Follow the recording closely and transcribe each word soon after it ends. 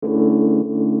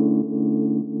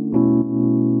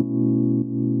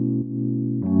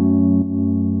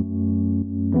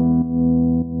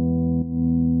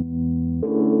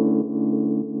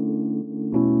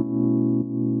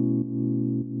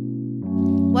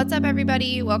What's up,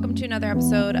 everybody? Welcome to another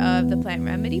episode of the Plant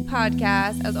Remedy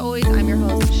Podcast. As always, I'm your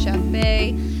host, Chef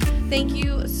Bay. Thank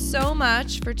you so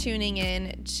much for tuning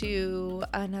in to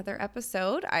another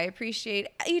episode. I appreciate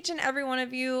each and every one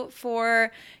of you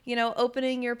for,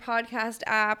 opening your podcast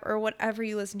app or whatever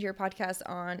you listen to your podcast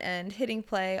on and hitting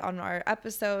play on our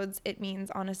episodes. It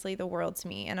means honestly the world to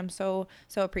me, and I'm so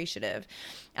appreciative.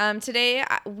 Today,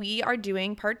 we are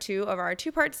doing part 2 of our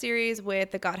 2-part series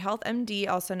with the Gut Health MD,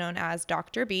 also known as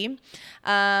Dr. B.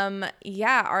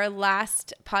 Our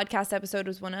last podcast episode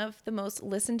was one of the most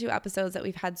listened to episodes that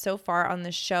we've had so far on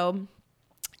this show.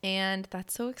 And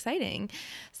that's so exciting.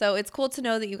 So it's cool to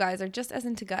know that you guys are just as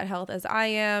into gut health as I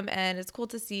am. And it's cool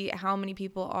to see how many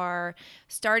people are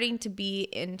starting to be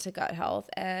into gut health.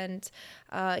 And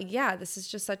this is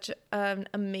just such an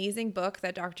amazing book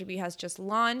that Dr. B has just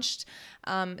launched.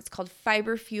 It's called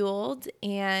Fiber Fueled.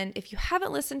 And if you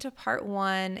haven't listened to part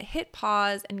 1, hit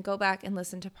pause and go back and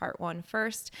listen to part 1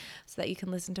 first so that you can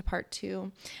listen to part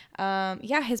 2.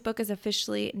 His book is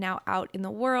officially now out in the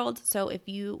world. So if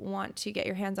you want to get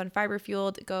your hands on Fiber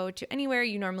Fueled, go to anywhere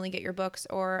you normally get your books,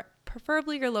 or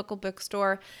preferably your local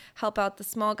bookstore. Help out the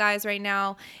small guys right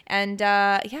now, and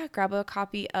grab a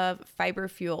copy of Fiber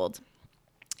Fueled.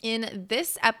 In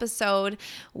this episode,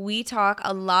 we talk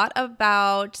a lot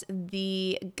about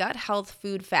the gut health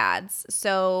food fads.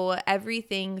 So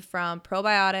everything from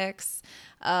probiotics,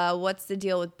 what's the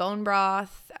deal with bone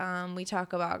broth? We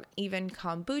talk about even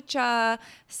kombucha,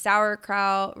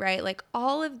 sauerkraut, right? Like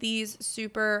all of these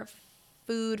super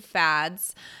food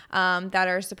fads that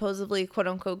are supposedly quote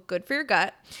unquote good for your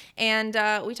gut. And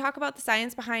we talk about the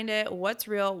science behind it, what's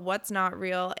real, what's not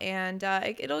real. And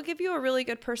it'll give you a really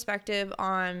good perspective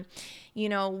on,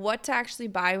 what to actually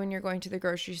buy when you're going to the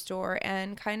grocery store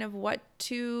and kind of what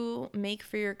to make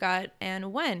for your gut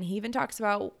and when. He even talks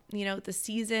about, the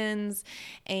seasons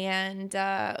and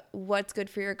what's good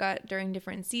for your gut during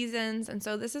different seasons. And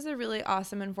so this is a really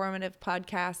awesome, informative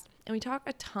podcast. And we talk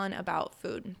a ton about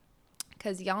food,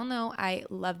 because y'all know I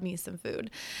love me some food.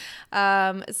 We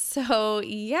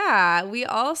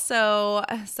also,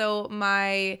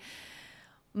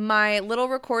 my little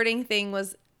recording thing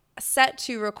was set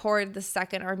to record the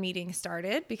second our meeting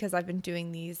started, because I've been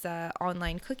doing these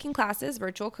online cooking classes,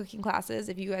 virtual cooking classes.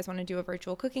 If you guys want to do a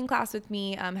virtual cooking class with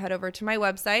me, head over to my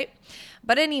website.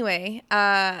 But anyway,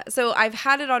 so I've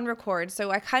had it on record. So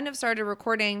I kind of started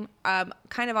recording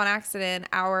kind of on accident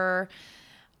our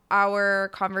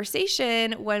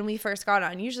conversation when we first got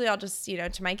on. Usually I'll just,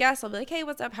 to my guests, I'll be like, hey,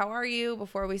 what's up? How are you?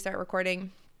 Before we start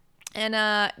recording. And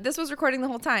this was recording the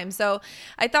whole time. So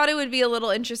I thought it would be a little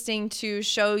interesting to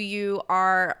show you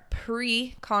our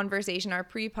pre-conversation, our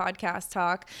pre-podcast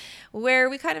talk, where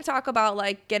we kind of talk about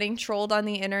like getting trolled on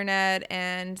the internet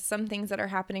and some things that are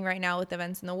happening right now with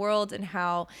events in the world and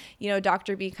how,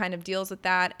 Dr. B kind of deals with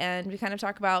that. And we kind of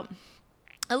talk about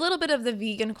a little bit of the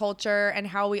vegan culture and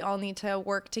how we all need to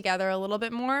work together a little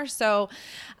bit more. So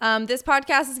this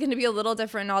podcast is going to be a little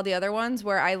different than all the other ones,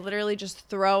 where I literally just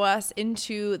throw us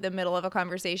into the middle of a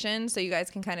conversation so you guys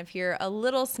can kind of hear a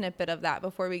little snippet of that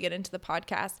before we get into the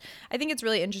podcast. I think it's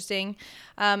really interesting.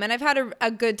 And I've had a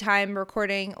good time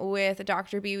recording with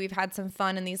Dr. B. We've had some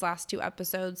fun in these last 2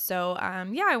 episodes. So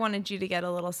I wanted you to get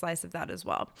a little slice of that as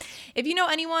well. If you know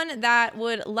anyone that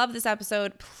would love this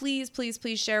episode, please, please,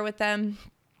 please share with them.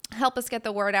 Help us get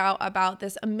the word out about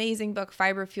this amazing book,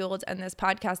 Fiber Fueled, and this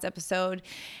podcast episode.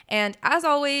 And as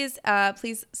always,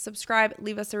 please subscribe,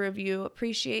 leave us a review.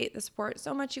 Appreciate the support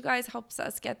so much, you guys. Helps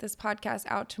us get this podcast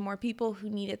out to more people who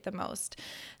need it the most.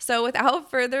 So without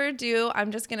further ado,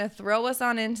 I'm just going to throw us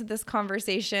on into this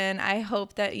conversation. I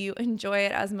hope that you enjoy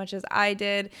it as much as I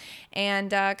did.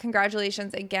 And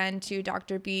congratulations again to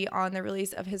Dr. B on the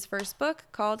release of his first book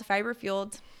called Fiber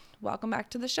Fueled. Welcome back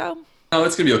to the show. No,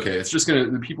 it's going to be okay. It's just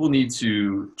the people need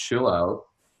to chill out,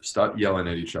 stop yelling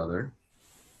at each other,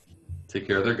 take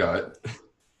care of their gut,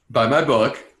 buy my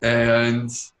book,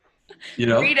 and,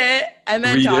 read it, and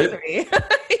then talk to me.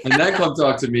 And then come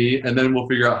talk to me, and then we'll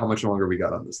figure out how much longer we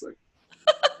got on this thing.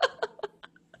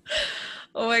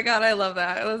 Oh my God, I love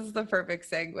that. This is the perfect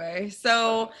segue.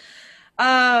 So,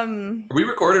 are we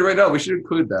recorded right now? We should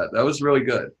include that. That was really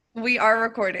good. We are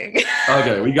recording.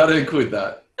 Okay, we got to include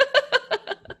that.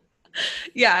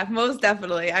 Yeah, most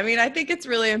definitely. I mean, I think it's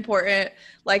really important,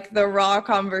 like the raw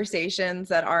conversations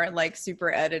that aren't like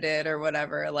super edited or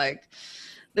whatever. Like,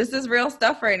 this is real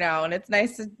stuff right now. And it's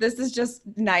nice. This is just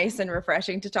nice and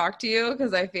refreshing to talk to you,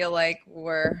 because I feel like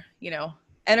we're,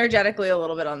 energetically a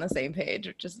little bit on the same page,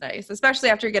 which is nice, especially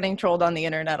after getting trolled on the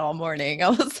internet all morning. I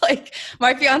was like,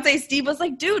 my fiance Steve was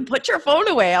like, dude, put your phone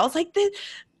away. I was like,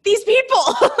 these people,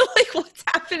 like, what's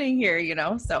happening here,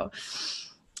 So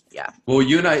Yeah. Well,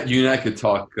 you and I could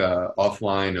talk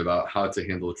offline about how to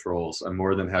handle trolls. I'm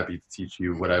more than happy to teach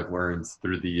you what I've learned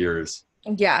through the years.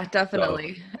 Yeah, So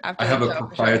definitely. I After have the a show, for sure.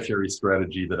 proprietary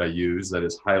strategy that I use that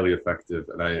is highly effective,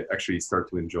 and I actually start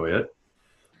to enjoy it,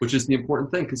 which is the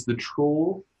important thing because the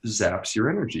troll zaps your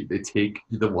energy. They take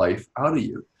the life out of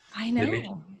you. I They make you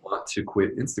know. want to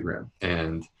quit Instagram.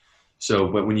 And so,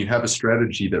 but when you have a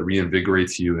strategy that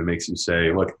reinvigorates you and makes you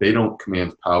say, look, they don't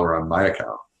command power on my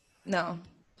account. No.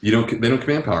 They don't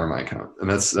command power on my account. And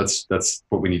that's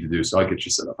what we need to do. So I'll get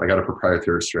you set up. I got a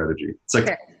proprietary strategy. It's like,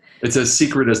 Okay. it's as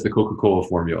secret as the Coca-Cola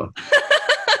formula.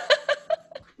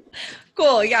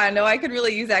 Cool. Yeah, no, I could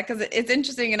really use that because it's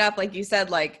interesting enough, like you said,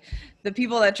 like the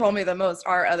people that troll me the most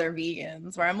are other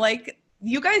vegans, where I'm like,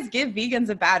 you guys give vegans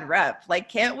a bad rep. Like,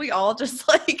 can't we all just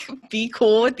like be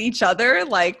cool with each other?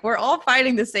 Like, we're all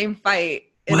fighting the same fight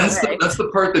in Well, a way. that's the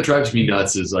part that drives me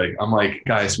nuts is like, I'm like,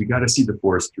 guys, we got to see the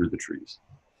forest through the trees,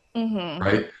 Mm-hmm.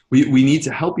 right? We need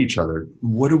to help each other.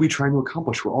 What are we trying to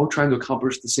accomplish? We're all trying to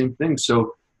accomplish the same thing.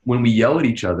 So when we yell at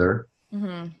each other,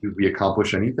 Mm-hmm. do we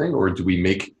accomplish anything, or do we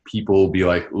make people be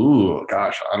like, ooh,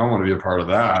 gosh, I don't want to be a part of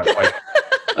that? Like,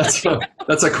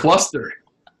 that's a cluster,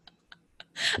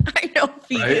 I know right?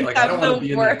 vegans Like, I have don't want to the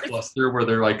be in that worst cluster where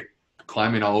they're like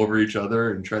climbing all over each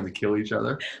other and trying to kill each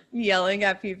other. yelling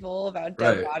at people about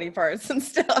dead Right. body parts and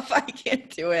stuff. I can't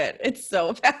do it. It's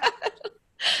so bad.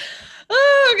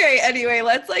 Oh, okay. Anyway,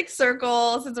 let's like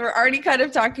circle since we're already kind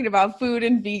of talking about food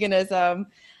and veganism.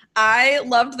 I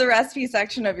loved the recipe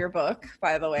section of your book,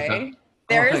 by the way. Okay.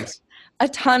 There's Thanks. a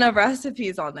ton of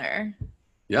recipes on there.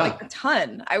 Yeah. Like a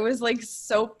ton. I was like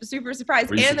so super surprised.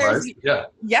 Were you And surprised? Yeah.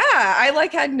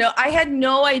 I had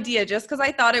no idea just because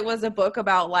I thought it was a book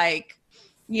about like,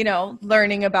 you know,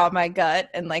 learning about my gut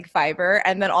and like fiber.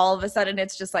 And then all of a sudden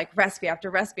it's just like recipe after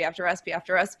recipe after recipe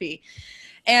after recipe.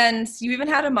 And you even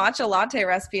had a matcha latte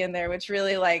recipe in there, which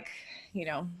really like, you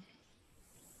know,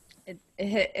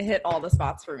 it hit all the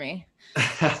spots for me.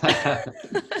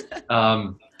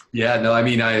 Yeah, no, I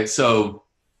mean, so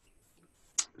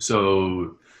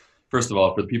first of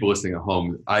all, for the people listening at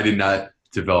home, I did not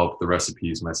develop the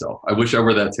recipes myself. I wish I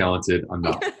were that talented. I'm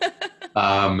not.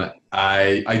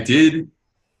 I did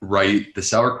write the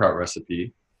sauerkraut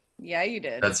recipe. Yeah, you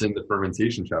did. That's in the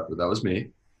fermentation chapter. That was me.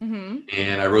 Mm-hmm.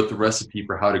 And I wrote the recipe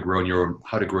for how to grow your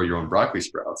own broccoli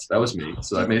sprouts. That was me.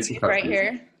 So I made some right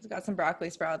here. It's got some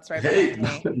broccoli sprouts right Hey,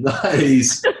 behind me.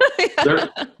 nice. Yeah.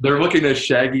 They're looking as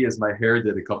shaggy as my hair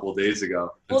did a couple of days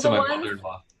ago. Well, To the my ones-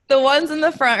 mother-in-law. The ones in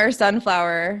the front are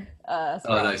sunflower. Oh,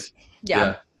 Sprouts. nice.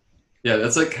 Yeah. Yeah,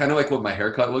 that's like kind of like what my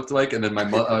haircut looked like. And then I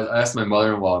asked my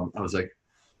mother-in-law, I was like,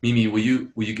 Mimi, will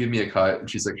you give me a cut? And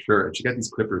she's like, sure. And she got these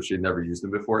clippers. She had never used them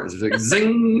before. And it's like,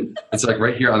 zing. It's like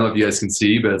right here. I don't know if you guys can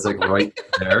see, but it's like right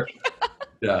there.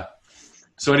 Yeah.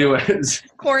 So anyways.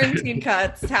 Quarantine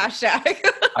cuts, hashtag.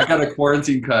 I got a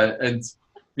quarantine cut. And,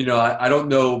 you know, I don't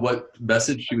know what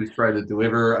message she was trying to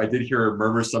deliver. I did hear her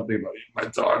murmur something about my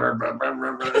daughter.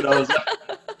 And I was like,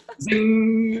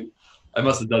 zing. I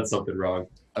must have done something wrong.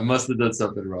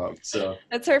 So.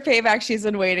 That's her payback she's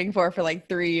been waiting for like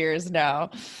 3 years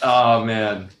now. Oh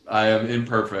man, I am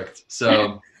imperfect.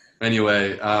 So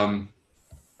anyway,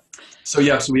 so we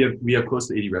have close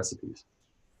to 80 recipes.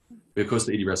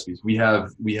 We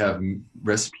have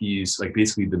recipes, like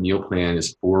basically the meal plan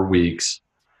is 4 weeks,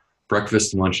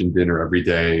 breakfast, lunch, and dinner every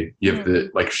day. You have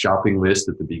the like shopping list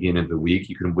at the beginning of the week.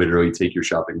 You can literally take your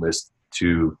shopping list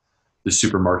to the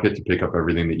supermarket to pick up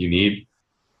everything that you need.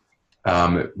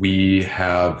 We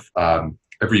have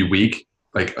every week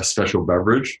like a special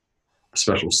beverage, a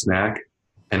special snack,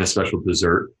 and a special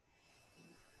dessert.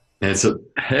 And it's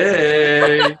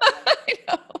hey, I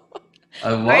know. I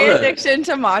love My it. addiction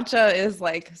to matcha is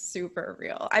like super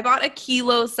real. I bought a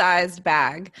kilo-sized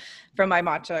bag from my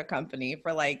matcha company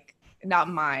for like, not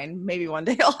mine. Maybe one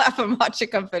day I'll have a matcha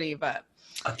company, but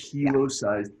A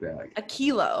kilo-sized bag. a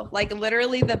kilo. Like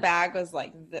literally the bag was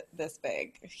like this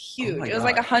big. Huge. my It was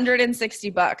like God.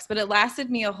 $160, but it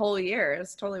lasted me a whole year. It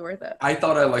was totally worth it. I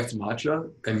thought I liked matcha,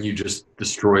 and you just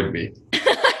destroyed me. I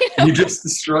know. You just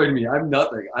destroyed me. I'm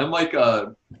nothing. I'm like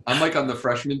on the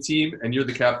freshman team, and you're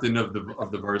the captain of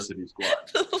the varsity squad.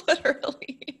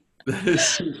 Literally.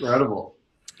 This is incredible.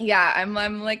 Yeah,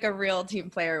 I'm like a real team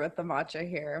player with the matcha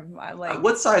here. I like.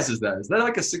 What size is that? Is that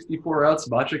like a 64-ounce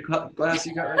matcha glass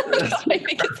you got right there? I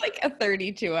think it's like a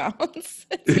 32 ounce.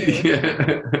 It's huge.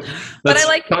 Yeah. But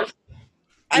I That's-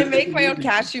 I make my own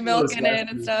cashew milk in it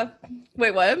and stuff.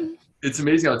 Wait, what? It's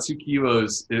amazing how 2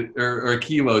 kilos or a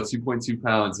kilo, 2.2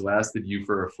 pounds lasted you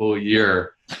for a full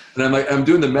year. And I'm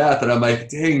doing the math, and I'm like,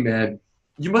 dang, man,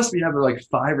 you must be having like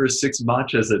 5 or 6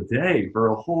 matchas a day for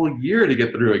a whole year to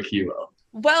get through a kilo.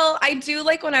 Well, I do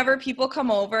like whenever people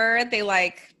come over, they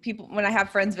like people when I have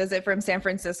friends visit from San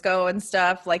Francisco and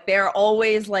stuff, like they're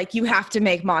always like, you have to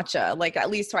make matcha like at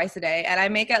least twice a day. And I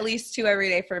make at least 2 every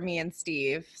day for me and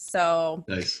Steve. So,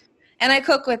 Nice. and I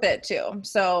cook with it too.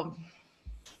 So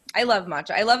I love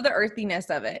matcha. I love the earthiness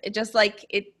of it. It just like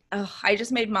it, I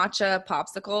just made matcha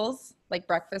popsicles, like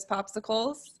breakfast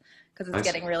popsicles, because it's Nice.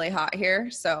 getting really hot here.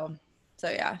 So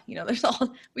yeah, there's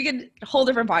all we could whole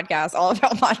different podcast all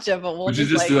about matcha, but we'll We should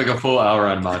just just do like a full hour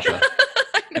on matcha.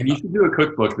 I And know, you should do a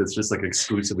cookbook that's just like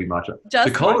exclusively matcha. The just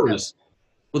matcha. colors,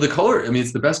 well, the color, I mean,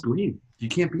 it's the best green. You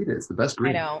can't beat it. It's the best I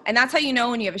green. know, and that's how you know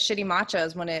when you have a shitty matcha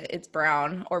is when it's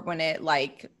brown or when it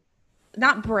like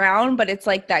not brown, but it's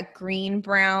like that green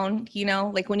brown,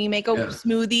 like when you make a Yeah.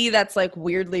 smoothie that's like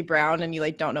weirdly brown and you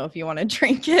like don't know if you want to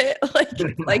drink it. like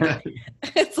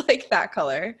it's like that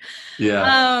color.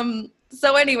 Yeah.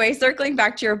 So anyway, circling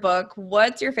back to your book,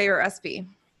 what's your favorite recipe?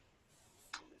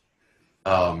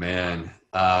 Oh man.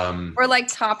 Or like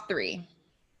top 3?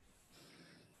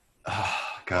 Oh,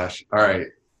 gosh. All right.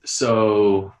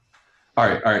 So, all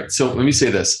right. So let me say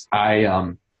this. I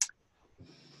don't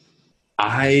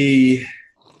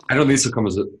think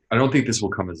this will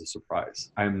come as a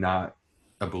surprise. I'm not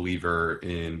a believer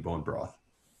in bone broth.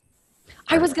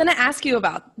 I was going to ask you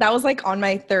about, that was like on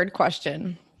my 3rd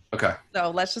question. Okay.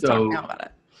 So let's just talk now about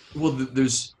it. Well, let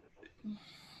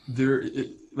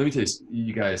me tell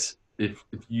you guys, if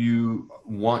you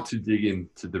want to dig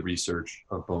into the research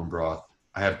of bone broth,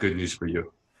 I have good news for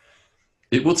you.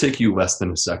 It will take you less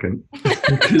than a second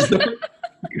because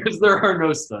there are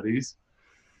no studies.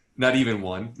 Not even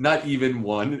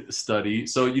one study.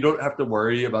 So you don't have to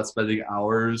worry about spending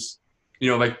hours.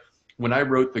 Like when I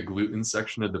wrote the gluten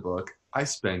section of the book, I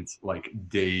spent like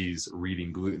days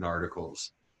reading gluten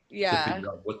articles to figure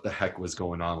out what the heck was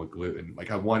going on with gluten. Like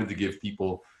I wanted to give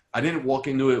people, I didn't walk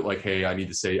into it like, hey, I need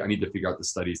to figure out the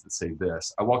studies that say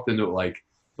this. I walked into it like,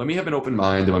 let me have an open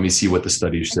mind and let me see what the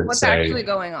studies say. What's actually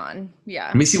going on? Yeah.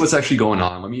 Let me see what's actually going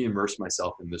on. Let me immerse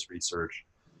myself in this research,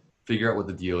 figure out what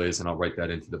the deal is, and I'll write that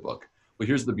into the book. But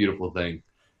here's the beautiful thing.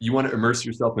 You want to immerse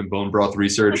yourself in bone broth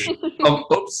research?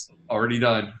 Oops, already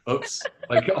done. Oops,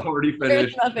 like already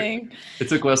finished. There's nothing. It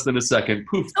took less than a second.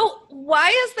 Poof. So why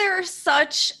is there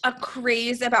such a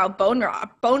craze about bone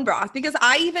broth? Because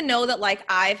I even know that like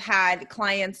I've had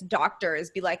clients, doctors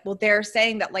be like, well, they're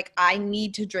saying that like I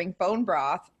need to drink bone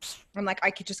broth. I'm like,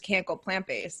 just can't go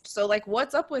plant-based. So like,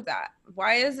 what's up with that?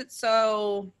 Why is it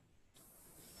so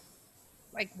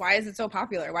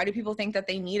popular? Why do people think that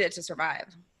they need it to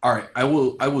survive? All right, I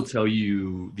will tell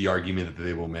you the argument that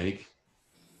they will make,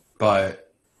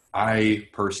 but I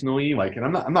personally like, and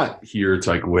I'm not here to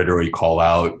like literally call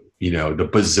out, the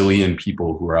bazillion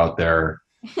people who are out there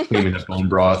claiming that bone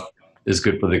broth is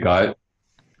good for the gut,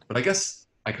 but I guess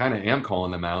I kind of am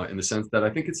calling them out in the sense that I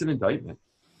think it's an indictment.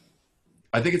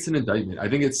 I think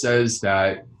it says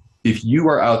that if you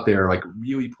are out there like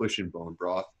really pushing bone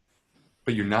broth,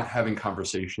 but you're not having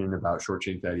conversation about short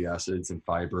chain fatty acids and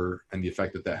fiber and the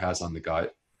effect that has on the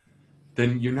gut,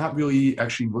 then you're not really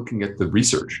actually looking at the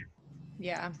research.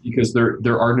 Yeah. Because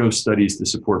there are no studies to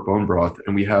support bone broth,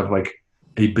 and we have like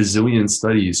a bazillion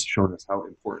studies showing us how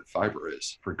important fiber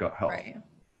is for gut health.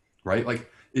 Right? Like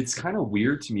it's kind of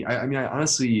weird to me. I mean, I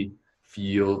honestly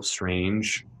feel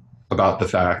strange about the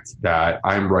fact that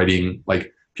I'm writing,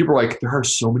 like people are like, there are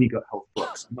so many gut health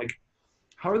books. I'm like,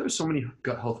 how are there so many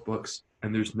gut health books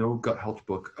and there's no gut health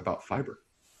book about fiber?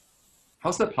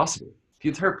 How's that possible? The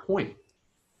entire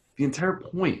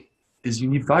point is you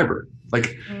need fiber.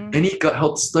 Like any gut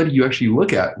health study you actually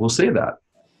look at will say that.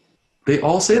 They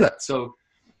all say that. So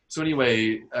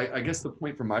anyway, I guess the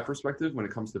point from my perspective when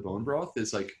it comes to bone broth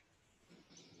is like,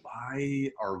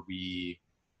 why are we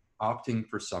opting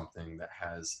for something that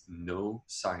has no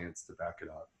science to back it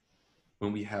up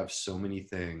when we have so many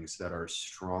things that are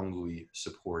strongly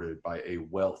supported by a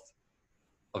wealth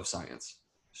of science?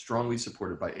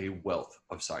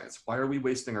 Why are we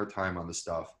wasting our time on the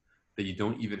stuff that you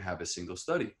don't even have a single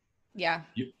study? Yeah.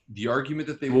 The argument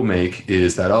that they will make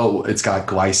is that, it's got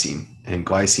glycine and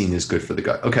glycine is good for the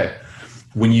gut. Okay.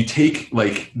 When you take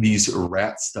like these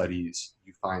rat studies,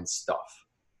 you find stuff.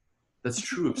 That's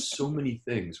true of so many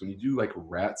things. When you do like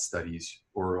rat studies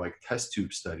or like test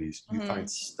tube studies, you find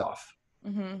stuff.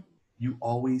 Mm-hmm. You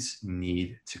always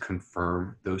need to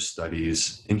confirm those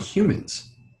studies in humans.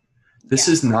 This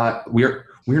is not, we're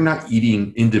not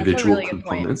eating individual really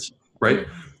components, right?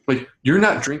 Mm-hmm. Like you're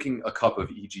not drinking a cup of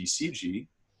EGCG.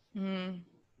 Mm.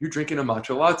 You're drinking a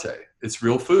matcha latte. It's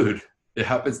real food. It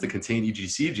happens to contain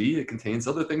EGCG. It contains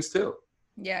other things too.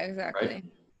 Yeah, exactly. Right?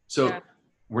 So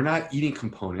we're not eating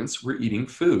components, we're eating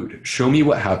food. Show me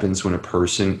what happens when a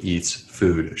person eats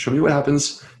food. Show me what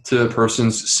happens to a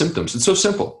person's symptoms. It's so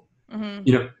simple. Mm-hmm.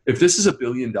 You know, if this is $1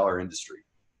 billion industry,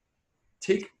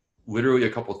 take literally a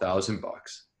couple $1,000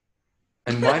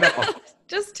 and line up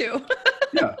just two.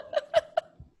 yeah.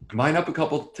 Line up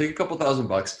take a couple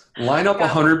 $1,000, line up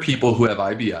 100 people who have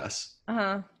IBS,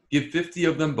 give 50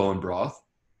 of them bone broth,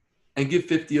 and give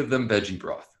 50 of them veggie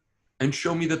broth. And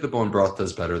show me that the bone broth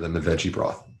does better than the veggie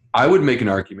broth. I would make an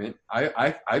argument.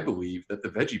 I believe that the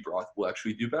veggie broth will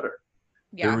actually do better.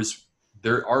 Yeah.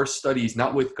 There are studies,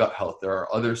 not with gut health, there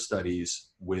are other studies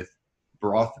with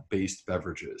broth-based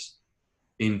beverages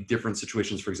in different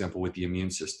situations, for example, with the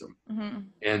immune system. Mm-hmm.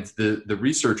 And the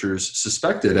researchers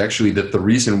suspected actually that the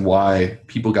reason why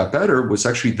people got better was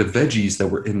actually the veggies that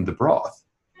were in the broth.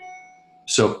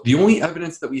 So the only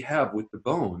evidence that we have with the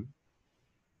bone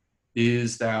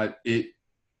is that it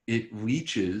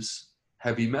leaches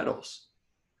heavy metals.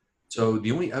 So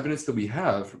the only evidence that we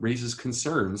have raises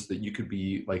concerns that you could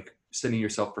be like setting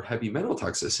yourself for heavy metal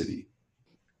toxicity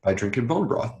by drinking bone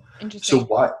broth. Interesting. So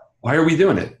why are we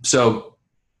doing it? So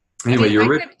anyway,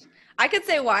 I could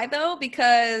say why though,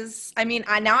 because I mean,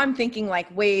 now I'm thinking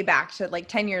like way back to like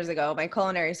 10 years ago, my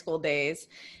culinary school days,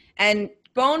 and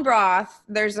bone broth,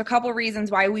 there's a couple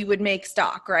reasons why we would make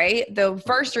stock, right? The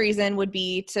first reason would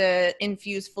be to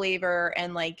infuse flavor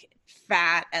and like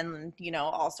fat and, you know,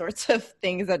 all sorts of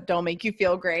things that don't make you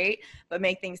feel great, but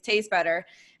make things taste better.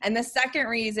 And the second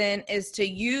reason is to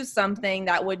use something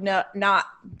that would not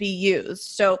be used.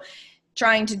 So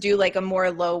trying to do like a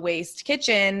more low waste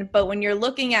kitchen. But when you're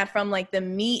looking at from like the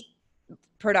meat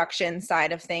production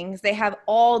side of things, they have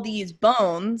all these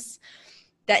bones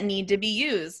that need to be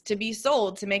used, to be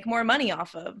sold, to make more money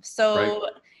off of. So,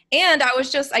 right. And I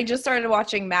just started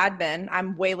watching Mad Men.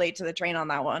 I'm way late to the train on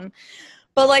that one.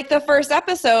 But like the first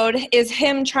episode is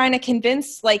him trying to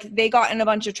convince, like they got in a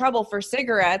bunch of trouble for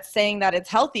cigarettes saying that it's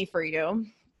healthy for you.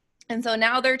 And so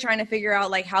now they're trying to figure out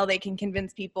like how they can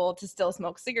convince people to still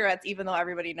smoke cigarettes, even though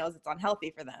everybody knows it's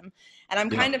unhealthy for them. And I'm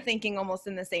kind of thinking almost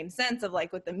in the same sense of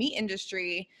like with the meat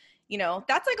industry, you know,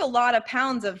 that's like a lot of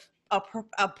pounds of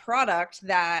a product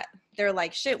that they're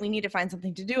like, shit, we need to find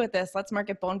something to do with this. Let's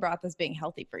market bone broth as being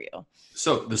healthy for you.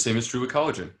 So the same is true with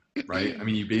collagen, right? I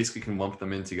mean, you basically can lump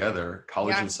them in together.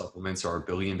 Collagen supplements are a $1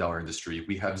 billion industry.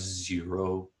 We have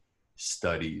 0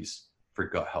 studies for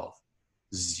gut health,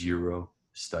 0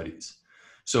 studies.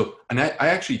 So, and I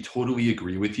actually totally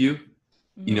agree with you.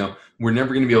 Mm-hmm. You know, we're never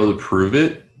going to be able to prove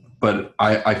it, but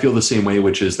I feel the same way,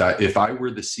 which is that if I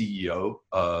were the CEO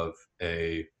of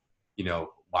a, you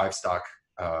know, livestock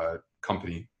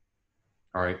company,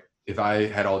 all right, if I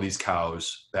had all these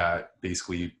cows that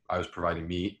basically I was providing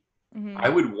meat, mm-hmm. I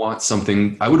would want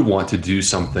to do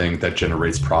something that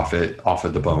generates profit off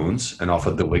of the bones and off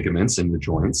of the ligaments and the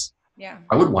joints. Yeah.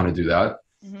 I would want to do that.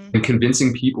 Mm-hmm. And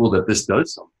convincing people that this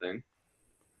does something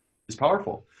is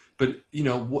powerful. But, you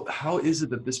know, how is it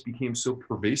that this became so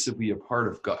pervasively a part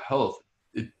of gut health?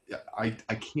 I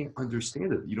can't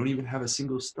understand it. You don't even have a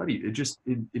single study. It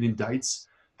indicts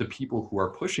the people who are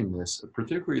pushing this,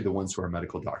 particularly the ones who are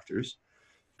medical doctors,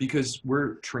 because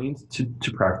we're trained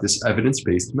to practice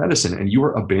evidence-based medicine, and you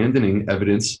are abandoning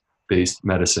evidence-based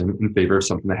medicine in favor of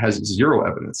something that has 0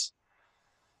 evidence.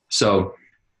 So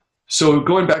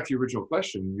going back to your original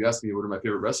question, you asked me what are my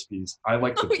favorite recipes. I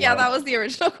like the yeah, that was the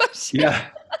original question.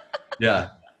 Yeah.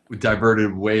 We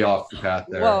diverted way off the path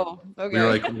there. Whoa, okay. We were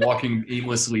like walking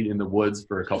aimlessly in the woods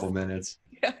for a couple minutes.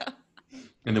 Yeah.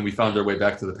 And then we found our way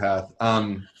back to the path.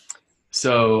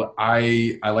 So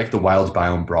I like the wild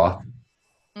biome broth.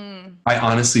 Mm. I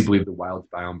honestly believe the wild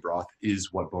biome broth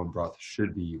is what bone broth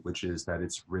should be, which is that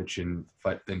it's rich in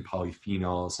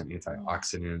polyphenols and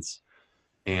antioxidants,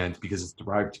 and because it's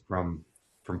derived from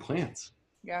plants.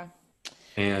 Yeah.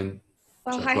 And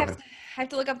well, I have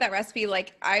to look up that recipe.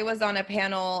 Like I was on a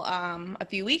panel a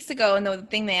few weeks ago, and the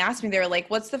thing they asked me, they were like,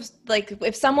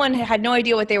 if someone had no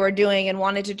idea what they were doing and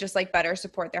wanted to just like better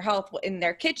support their health in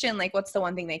their kitchen, like what's the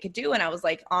one thing they could do? And I was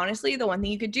like, honestly, the one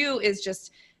thing you could do is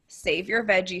just save your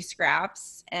veggie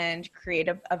scraps and create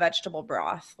a vegetable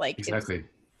broth. Like exactly. It's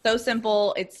so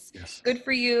simple. It's good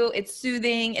for you. It's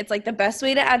soothing. It's like the best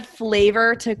way to add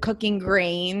flavor to cooking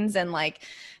grains and like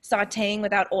sauteing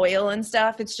without oil and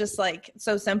stuff. It's just like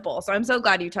so simple. So I'm so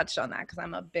glad you touched on that because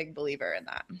I'm a big believer in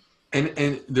that.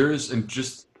 And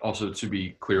just also to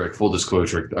be clear, like full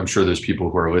disclosure, I'm sure there's people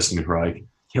who are listening who are like,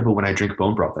 yeah, but when I drink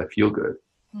bone broth, I feel good.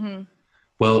 Mm-hmm.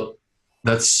 Well,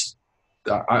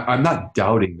 I'm not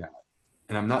doubting that.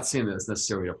 And I'm not saying that it's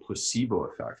necessarily a placebo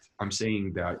effect. I'm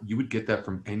saying that you would get that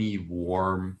from any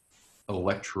warm,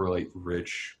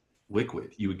 electrolyte-rich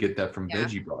liquid. You would get that from Yeah.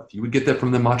 veggie broth. You would get that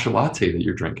from the matcha latte that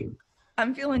you're drinking.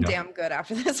 I'm feeling You know? damn good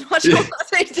after this matcha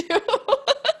latte too.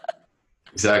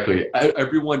 Exactly.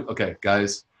 Everyone, okay,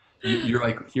 guys, you're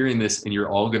like hearing this and you're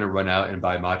all going to run out and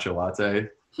buy matcha latte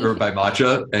or buy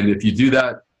matcha. And if you do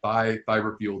that, buy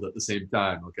Fiber Fueled at the same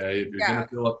time, okay? If you're going to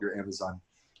fill up your Amazon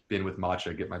bin with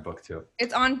matcha, get my book too.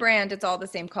 It's on brand. It's all the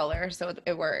same color, so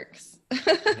it works.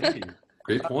 Hey,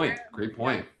 great point. Great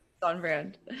point. It's on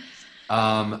brand.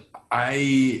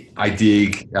 I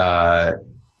dig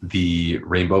the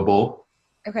Rainbow Bowl.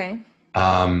 Okay.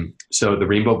 So the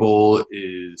Rainbow Bowl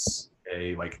is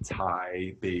a like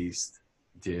Thai-based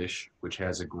dish which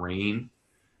has a grain.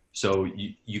 So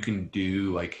you can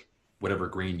do like whatever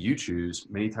grain you choose.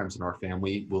 Many times in our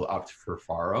family, we'll opt for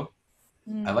farro.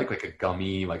 I like a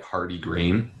gummy, like hearty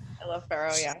grain. I love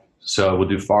farro, yeah. So we'll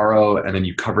do farro, and then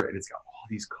you cover it, and it's got all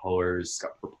these colors. It's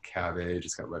got purple cabbage.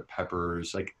 It's got red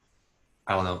peppers. Like,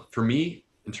 I don't know. For me,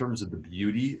 in terms of the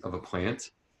beauty of a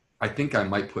plant, I think I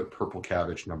might put purple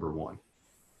cabbage number one.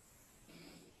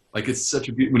 Like, it's such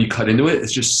a beauty. When you cut into it,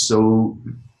 it's just so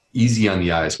easy on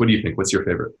the eyes. What do you think? What's your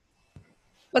favorite?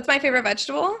 What's my favorite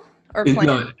vegetable or plant?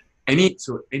 No,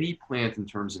 any plant in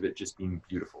terms of it just being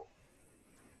beautiful.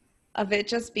 Of it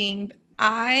just being,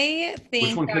 I think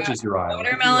which one catches your eye?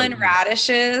 Watermelon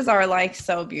radishes are like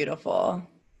so beautiful.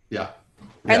 Yeah.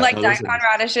 And like daikon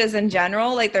radishes in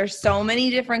general, like there's so many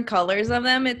different colors of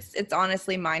them. It's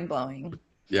honestly mind blowing.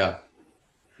 Yeah.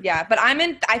 Yeah, but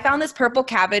I found this purple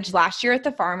cabbage last year at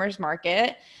the farmer's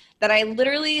market that I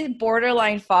literally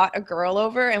borderline fought a girl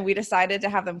over, and we decided to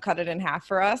have them cut it in half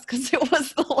for us because it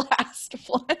was the last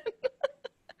one.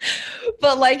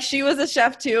 But like she was a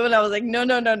chef too, and I was like,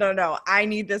 no, I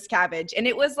need this cabbage. And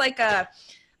it was like a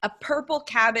purple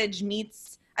cabbage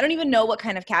meets, I don't even know what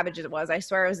kind of cabbage it was. I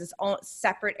swear it was this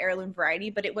separate heirloom variety,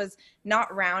 but it was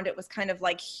not round. It was kind of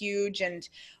like huge and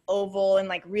oval and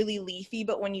like really leafy.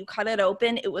 But when you cut it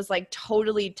open, it was like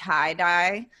totally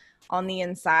tie-dye on the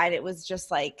inside. It was just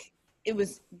like, it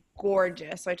was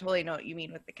gorgeous. So I totally know what you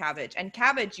mean with the cabbage. And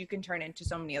cabbage you can turn into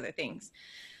so many other things.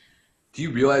 Do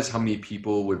you realize how many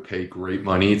people would pay great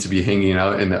money to be hanging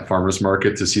out in that farmer's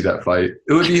market to see that fight?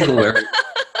 It would be hilarious.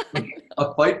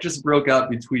 A fight just broke out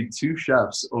between two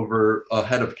chefs over a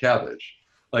head of cabbage.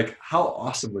 Like, how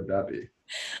awesome would that be?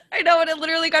 I know, and it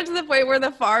literally got to the point where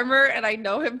the farmer, and I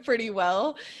know him pretty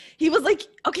well, he was like,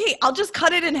 okay, I'll just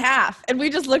cut it in half. And we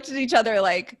just looked at each other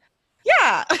like,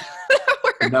 yeah, that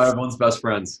works. And now everyone's best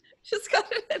friends. Just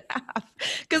cut it in half.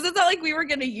 Because it's not like we were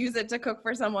going to use it to cook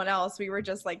for someone else. We were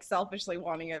just like selfishly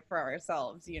wanting it for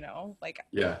ourselves, you know? Like,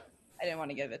 yeah, I didn't want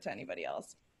to give it to anybody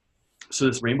else. So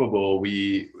this Rainbow Bowl,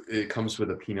 it comes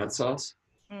with a peanut sauce.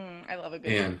 I love a good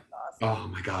peanut sauce. Oh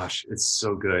my gosh, it's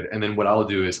so good. And then what I'll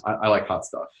do is I like hot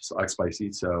stuff, so I like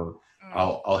spicy. So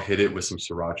I'll hit it with some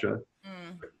sriracha,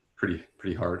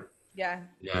 pretty hard. Yeah.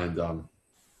 And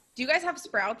do you guys have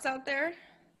Sprouts out there?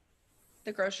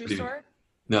 The grocery store?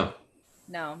 No.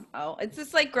 Oh, it's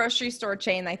this like grocery store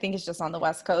chain. I think it's just on the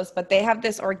West Coast, but they have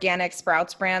this organic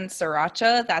Sprouts brand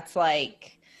sriracha that's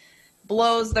like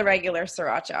blows the regular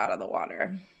sriracha out of the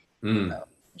water. So,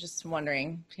 just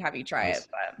wondering, have you try it?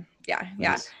 But yeah.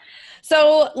 Nice.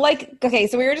 So like, okay,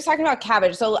 so we were just talking about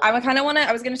cabbage. So I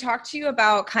was going to talk to you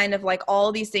about kind of like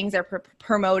all these things that are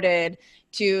promoted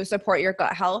to support your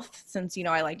gut health, since, you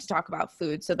know, I like to talk about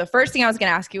food. So the first thing I was going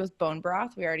to ask you was bone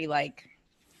broth. We already like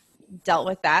dealt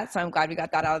with that. So I'm glad we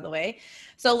got that out of the way.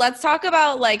 So let's talk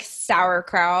about like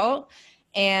sauerkraut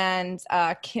and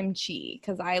kimchi,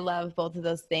 because I love both of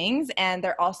those things, and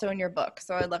they're also in your book.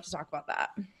 So I'd love to talk about that.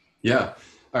 Yeah.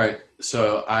 All right.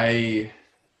 So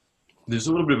there's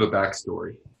a little bit of a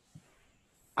backstory.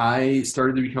 I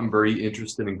started to become very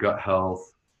interested in gut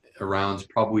health around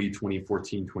probably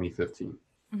 2014, 2015.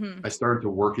 I started to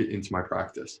work it into my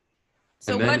practice.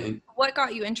 So what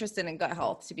got you interested in gut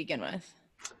health to begin with?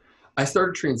 I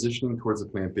started transitioning towards a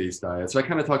plant-based diet. So I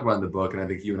kind of talk about in the book, and I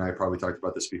think you and I probably talked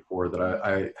about this before, that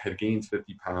I had gained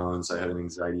 50 pounds. I had an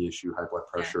anxiety issue, high blood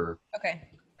pressure. Okay.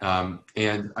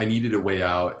 And I needed a way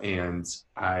out, and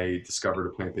I discovered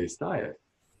a plant-based diet.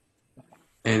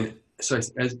 And so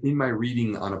as in my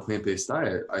reading on a plant-based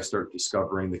diet, I start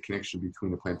discovering the connection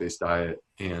between the plant-based diet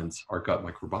and our gut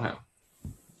microbiome.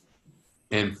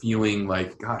 And feeling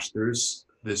like, gosh, there's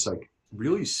this like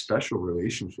really special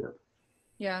relationship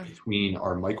between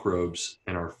our microbes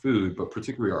and our food, but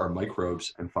particularly our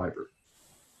microbes and fiber.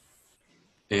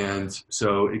 And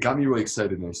so it got me really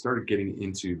excited, and I started getting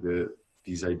into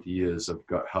these ideas of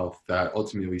gut health that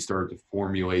ultimately started to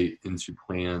formulate into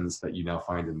plans that you now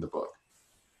find in the book.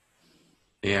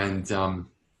 And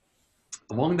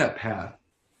along that path,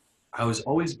 I was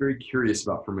always very curious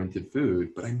about fermented food,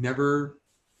 but I never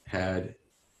had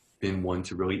been one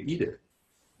to really eat it.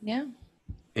 Yeah.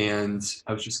 And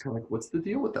I was just kind of like, what's the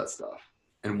deal with that stuff?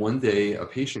 And one day a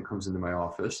patient comes into my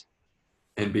office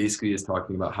and basically is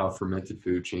talking about how fermented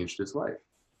food changed his life.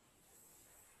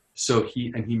 So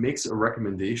he makes a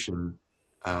recommendation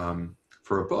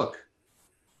for a book,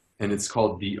 and it's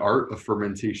called The Art of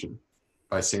Fermentation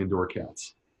by Sandor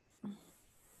Katz.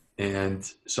 And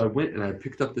so I went and I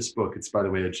picked up this book. It's, by the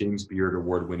way, a James Beard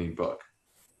award-winning book.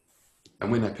 I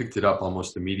went and I picked it up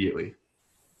almost immediately.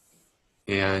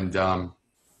 And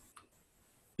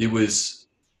it was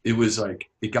like,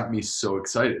 it got me so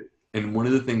excited. And one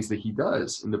of the things that he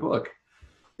does in the book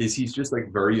is he's just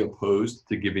like very opposed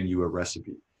to giving you a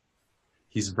recipe.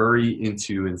 He's very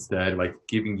into instead like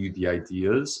giving you the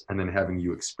ideas and then having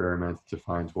you experiment to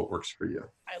find what works for you.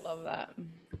 I love that.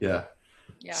 Yeah.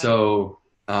 Yeah. So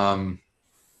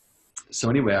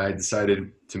anyway, I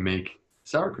decided to make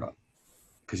sauerkraut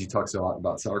because he talks a lot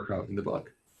about sauerkraut in the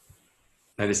book.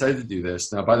 And I decided to do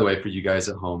this. Now, by the way, for you guys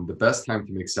at home, the best time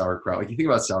to make sauerkraut, like you think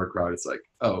about sauerkraut, it's like,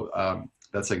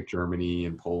 that's like Germany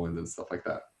and Poland and stuff like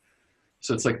that.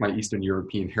 So it's like my Eastern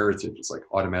European heritage. It's like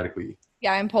automatically.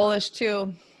 Yeah, I'm Polish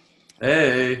too.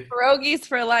 Hey. Pierogies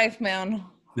for life, man.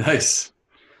 Nice.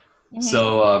 Mm-hmm.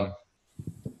 So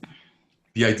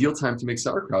the ideal time to make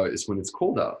sauerkraut is when it's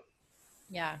cold out.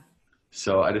 Yeah.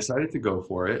 So I decided to go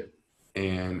for it.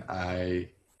 And I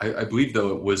believe,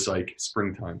 though, it was like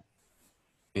springtime.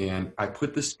 And I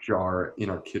put this jar in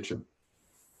our kitchen.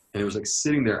 And it was like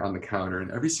sitting there on the counter.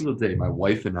 And every single day, my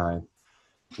wife and I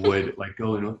would like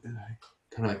go and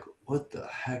kind of like, what the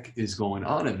heck is going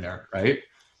on in there, right?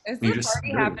 Is there a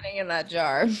party happening in that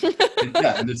jar?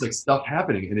 and there's like stuff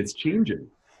happening and it's changing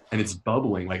and it's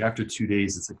bubbling. Like after 2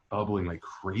 days, it's like bubbling like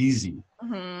crazy.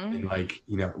 Mm-hmm. And like,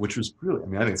 you know, which was really, I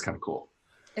mean, I think it's kind of cool.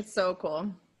 It's so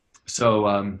cool.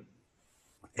 So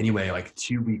anyway, like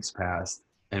 2 weeks passed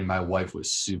and my wife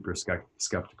was super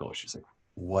skeptical. She's like,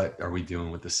 what are we doing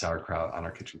with the sauerkraut on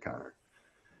our kitchen counter?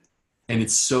 And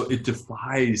it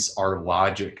defies our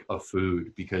logic of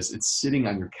food because it's sitting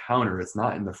on your counter. It's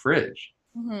not in the fridge.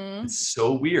 Mm-hmm. It's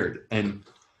so weird. And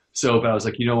so, but I was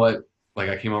like, you know what? Like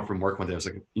I came home from work one day. I was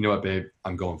like, you know what, babe,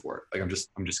 I'm going for it. Like, I'm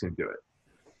just going to do it.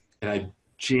 And I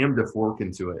jammed a fork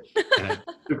into it and I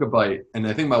took a bite. And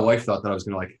I think my wife thought that I was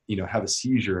going to like, you know, have a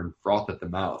seizure and froth at the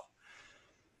mouth.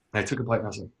 And I took a bite and I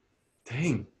was like,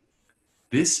 dang,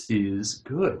 this is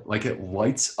good. Like it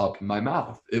lights up my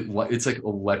mouth. It's like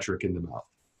electric in the mouth.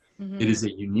 Mm-hmm. It is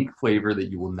a unique flavor that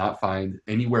you will not find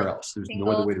anywhere else. There's no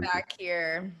other way to back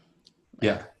here. Like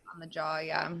yeah. On the jaw,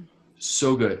 yeah.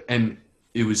 So good. And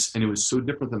it was so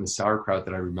different than the sauerkraut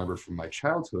that I remember from my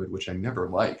childhood, which I never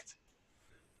liked,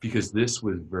 because this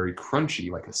was very crunchy,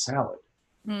 like a salad.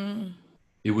 Mm.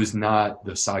 It was not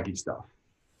the soggy stuff.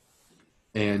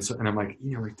 And so, and I'm like,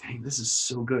 you know, like, dang, this is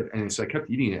so good. And so I kept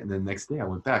eating it. And then the next day I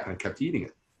went back and I kept eating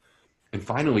it. And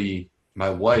finally, my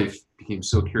wife became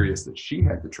so curious that she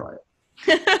had to try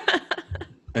it.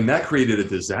 And that created a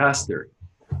disaster,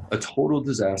 a total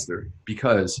disaster,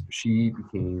 because she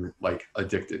became like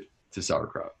addicted to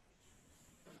sauerkraut.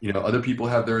 You know, other people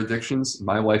have their addictions.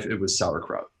 My wife, it was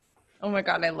sauerkraut. Oh my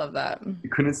God, I love that. I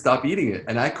couldn't stop eating it.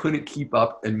 And I couldn't keep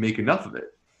up and make enough of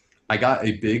it. I got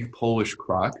a big Polish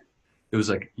crock. It was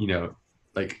like, you know,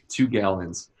 like 2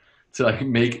 gallons to like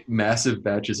make massive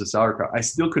batches of sauerkraut. I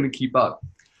still couldn't keep up.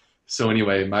 So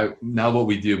anyway, now what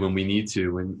we do when we need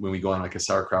to, when we go on like a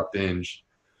sauerkraut binge,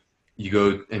 you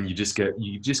go and you just got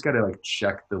to like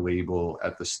check the label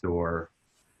at the store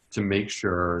to make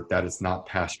sure that it's not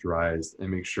pasteurized and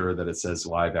make sure that it says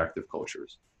live active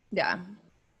cultures. Yeah.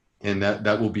 And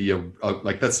that will be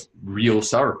like, that's real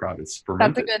sauerkraut. It's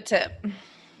fermented. That's a good tip.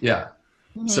 Yeah.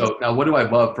 Mm-hmm. So now what do I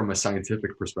love from a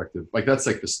scientific perspective? Like that's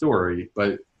like the story,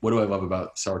 but what do I love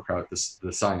about sauerkraut?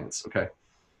 The science. Okay.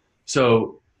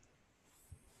 So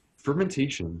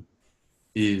fermentation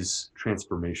is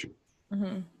transformation.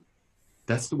 Mm-hmm.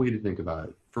 That's the way to think about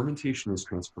it. Fermentation is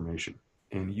transformation.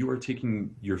 And you are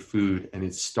taking your food and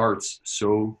it starts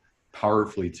so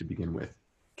powerfully to begin with.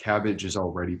 Cabbage is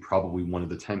already probably one of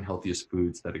the 10 healthiest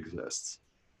foods that exists.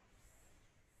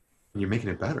 And you're making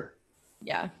it better.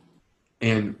 Yeah.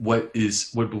 And what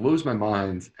blows my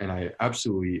mind, and I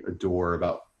absolutely adore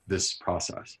about this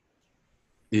process,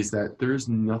 is that there's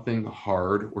nothing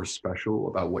hard or special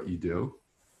about what you do.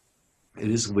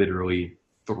 It is literally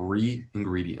 3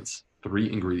 ingredients.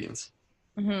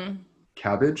 Mm-hmm.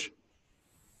 Cabbage,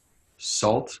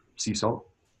 salt, sea salt,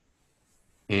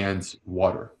 and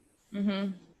water.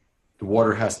 Mm-hmm. The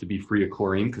water has to be free of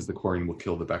chlorine because the chlorine will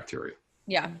kill the bacteria.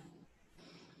 Yeah.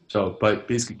 So, but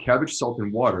basically cabbage, salt,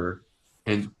 and water.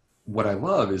 And what I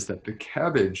love is that the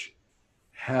cabbage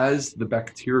has the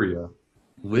bacteria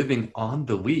living on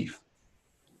the leaf.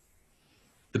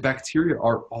 The bacteria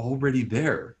are already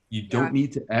there. You Yeah. don't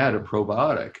need to add a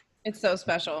probiotic. It's so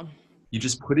special. You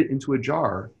just put it into a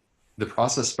jar. The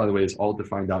process, by the way, is all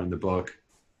defined out in the book.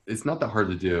 It's not that hard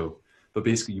to do, but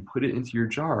basically you put it into your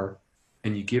jar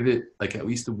and you give it like at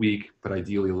least a week, but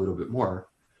ideally a little bit more.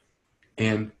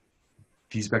 And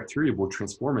these bacteria will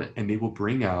transform it and they will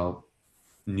bring out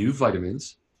new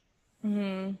vitamins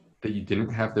that you didn't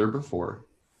have there before.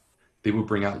 They will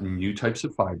bring out new types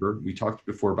of fiber. We talked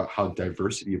before about how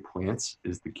diversity of plants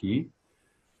is the key.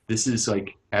 This is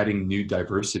like adding new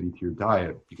diversity to your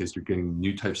diet because you're getting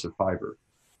new types of fiber.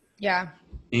 Yeah.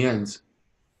 And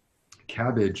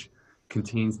cabbage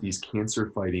contains these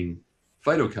cancer-fighting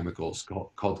phytochemicals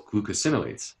called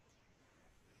glucosinolates.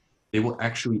 They will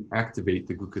actually activate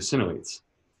the glucosinolates.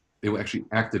 They will actually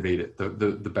activate it.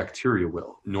 The bacteria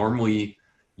will. Normally,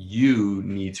 you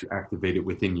need to activate it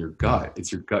within your gut.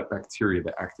 It's your gut bacteria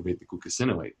that activate the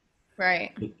glucosinolate.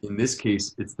 Right. In this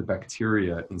case, it's the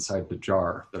bacteria inside the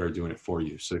jar that are doing it for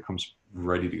you. So it comes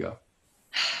ready to go.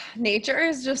 Nature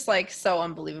is just like so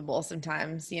unbelievable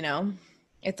sometimes, you know?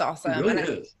 It's awesome. It really And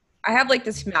is. I have like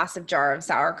this massive jar of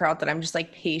sauerkraut that I'm just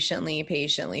like patiently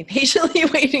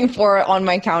waiting for on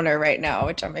my counter right now,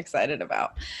 which I'm excited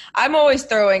about. I'm always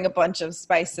throwing a bunch of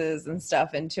spices and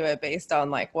stuff into it based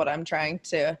on like what I'm trying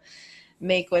to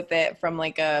make with it from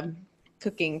like a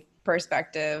cooking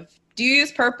perspective. Do you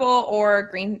use purple or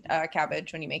green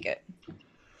cabbage when you make it?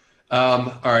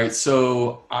 All right.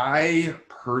 So I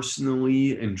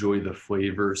personally enjoy the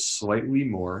flavor slightly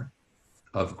more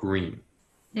of green.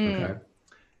 Okay.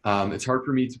 It's hard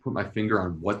for me to put my finger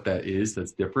on what that is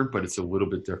that's different, but it's a little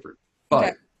bit different.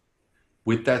 Okay. But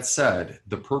with that said,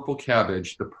 the purple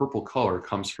cabbage, the purple color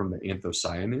comes from the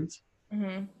anthocyanins,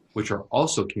 which are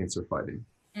also cancer fighting.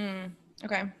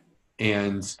 Okay.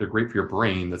 And they're great for your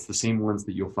brain. That's the same ones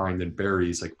that you'll find in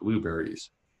berries like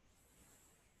blueberries.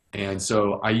 And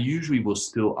so I usually will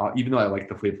still, even though I like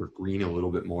the flavor of green a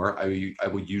little bit more, I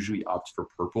will usually opt for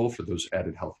purple for those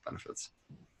added health benefits.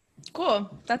 Cool.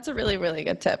 That's a really, really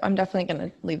good tip. I'm definitely going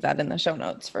to leave that in the show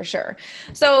notes for sure.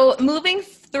 So moving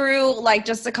through like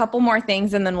just a couple more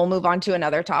things and then we'll move on to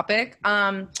another topic.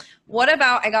 What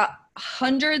about, I got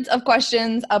hundreds of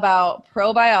questions about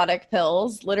probiotic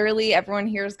pills. Literally everyone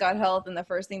hears gut health and the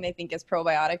first thing they think is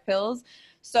probiotic pills.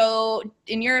 So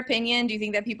in your opinion, do you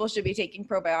think that people should be taking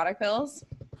probiotic pills?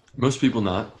 Most people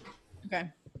not. Okay.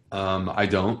 I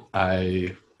don't.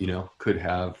 I, could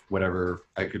have whatever.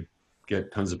 I could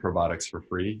get tons of probiotics for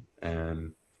free,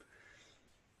 and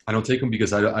I don't take them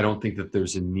because I don't think that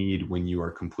there's a need when you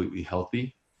are completely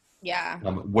healthy. Yeah.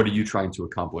 What are you trying to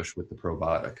accomplish with the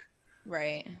probiotic?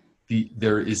 Right.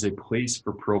 There is a place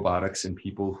for probiotics in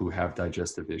people who have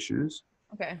digestive issues.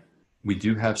 Okay. We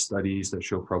do have studies that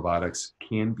show probiotics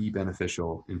can be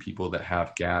beneficial in people that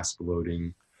have gas,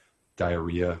 bloating,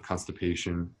 diarrhea,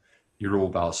 constipation, irritable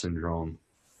bowel syndrome,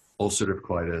 ulcerative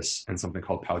colitis, and something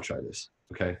called pouchitis.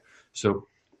 Okay. So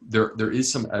there is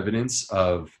some evidence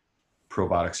of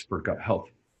probiotics for gut health,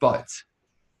 but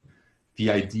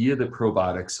the idea that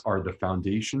probiotics are the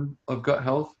foundation of gut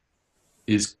health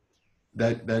is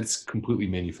that's completely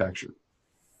manufactured.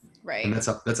 Right. And that's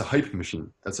a hype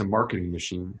machine. That's a marketing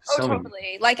machine. Oh,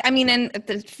 totally. Like, I mean,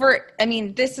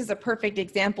 this is a perfect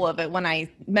example of it. When I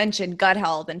mentioned gut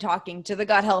health and talking to the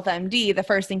gut health MD, the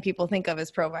first thing people think of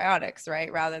is probiotics,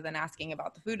 right? Rather than asking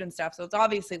about the food and stuff. So it's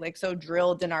obviously like so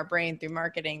drilled in our brain through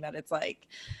marketing that it's like,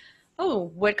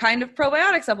 oh, what kind of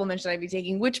probiotic supplement should I be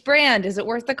taking? Which brand? Is it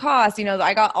worth the cost?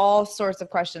 I got all sorts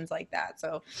of questions like that.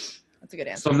 So that's a good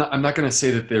answer. So I'm not going to say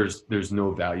that there's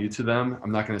no value to them.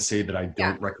 I'm not going to say that I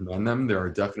don't recommend them. There are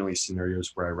definitely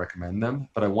scenarios where I recommend them,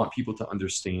 but I want people to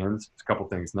understand a couple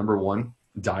things. Number one,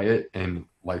 diet and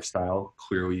lifestyle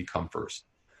clearly come first.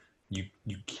 You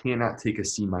cannot take a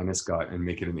C- gut and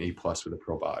make it an A+ with a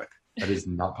probiotic. That is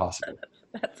not possible.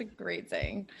 That's a great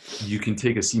saying. You can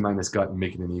take a C- gut and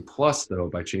make it an A+ though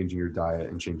by changing your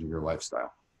diet and changing your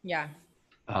lifestyle. Yeah.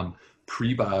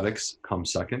 Prebiotics come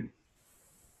second.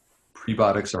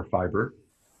 Prebiotics are fiber.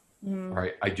 All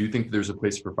right. I do think there's a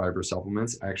place for fiber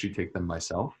supplements. I actually take them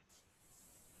myself.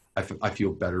 I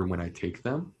feel better when I take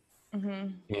them.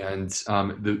 And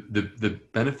the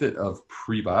benefit of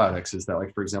prebiotics is that,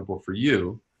 like, for example, for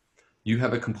you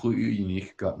have a completely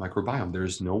unique gut microbiome.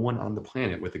 There's no one on the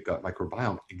planet with a gut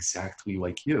microbiome exactly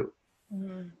like you.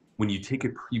 When you take a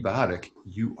prebiotic,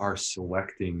 you are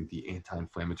selecting the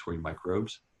anti-inflammatory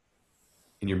microbes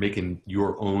and you're making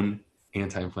your own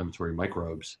anti-inflammatory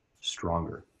microbes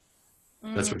stronger.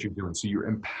 That's what you're doing. So you're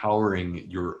empowering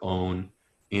your own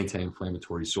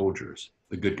anti-inflammatory soldiers,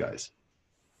 the good guys.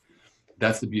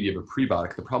 That's the beauty of a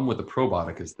prebiotic. The problem with a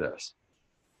probiotic is this.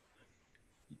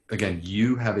 Again,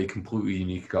 you have a completely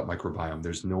unique gut microbiome.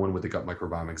 There's no one with a gut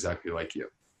microbiome exactly like you.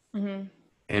 Mm-hmm.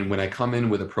 And when I come in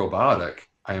with a probiotic,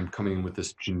 I am coming in with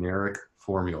this generic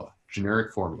formula.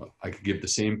 I could give the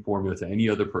same formula to any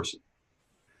other person.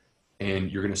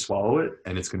 And you're going to swallow it,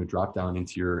 and it's going to drop down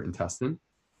into your intestine.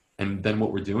 And then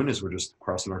what we're doing is we're just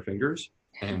crossing our fingers,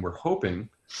 and we're hoping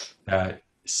that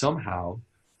somehow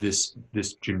this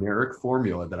generic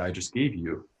formula that I just gave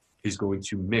you is going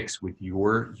to mix with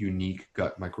your unique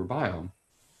gut microbiome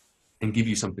and give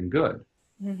you something good.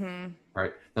 Mm-hmm.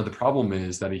 Right? Now, the problem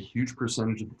is that a huge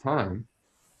percentage of the time,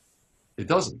 it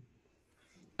doesn't.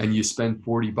 And you spend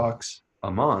 $40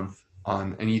 a month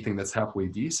on anything that's halfway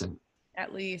decent.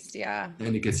 At least, yeah.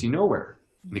 And it gets you nowhere.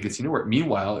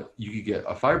 Meanwhile, you could get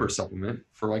a fiber supplement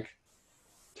for like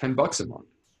 $10 a month.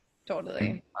 Totally.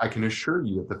 And I can assure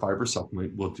you that the fiber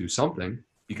supplement will do something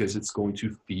because it's going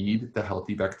to feed the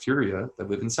healthy bacteria that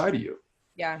live inside of you.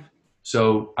 Yeah.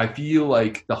 So I feel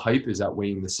like the hype is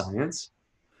outweighing the science.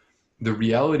 The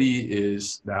reality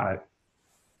is that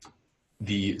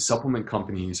the supplement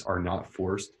companies are not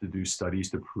forced to do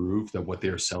studies to prove that what they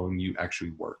are selling you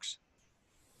actually works.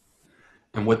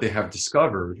 And what they have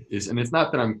discovered is, and it's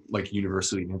not that I'm like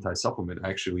universally anti-supplement, I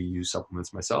actually use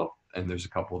supplements myself, and there's a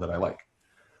couple that I like.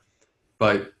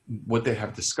 But what they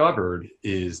have discovered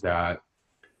is that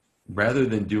rather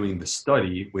than doing the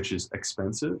study, which is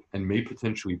expensive and may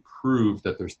potentially prove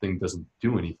that their thing doesn't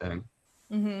do anything,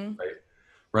 right?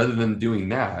 Rather than doing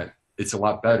that, it's a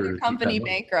lot better. The company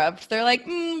bankrupt. They're like,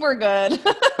 we're good.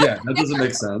 Yeah, that doesn't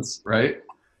make sense, right?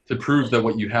 To prove that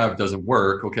what you have doesn't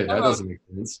work, okay, that doesn't make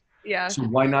sense. Yeah. So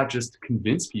why not just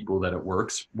convince people that it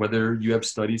works, whether you have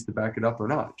studies to back it up or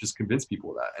not? Just convince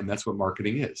people of that. And that's what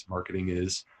marketing is. Marketing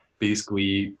is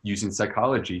basically using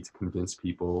psychology to convince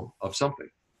people of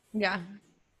something. Yeah.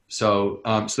 So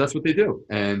so that's what they do.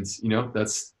 And, you know,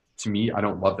 that's, to me, I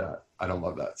don't love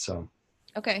that. So.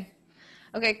 Okay,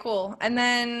 cool. And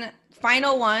then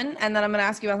final one, and then I'm going to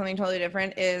ask you about something totally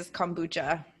different, is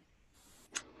kombucha.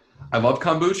 I love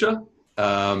kombucha.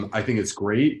 I think it's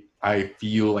great. I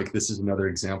feel like this is another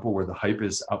example where the hype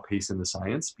is outpacing the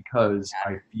science because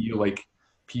I feel like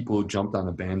people jumped on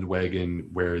a bandwagon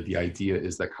where the idea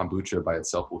is that kombucha by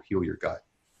itself will heal your gut.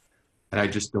 And I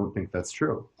just don't think that's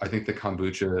true. I think the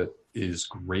kombucha is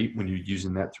great when you're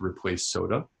using that to replace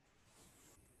soda.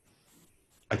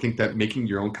 I think that making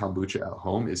your own kombucha at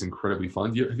home is incredibly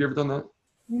fun. Have you ever done that?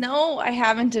 No, I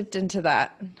haven't dipped into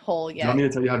that hole yet. Do you want me to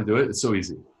tell you how to do it? It's so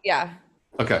easy. Yeah.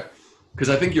 Okay. Because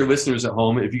I think your listeners at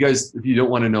home, if you don't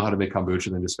want to know how to make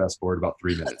kombucha, then just fast forward about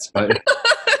 3 minutes. But,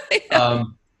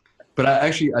 but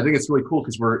I think it's really cool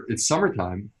because it's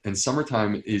summertime, and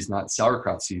summertime is not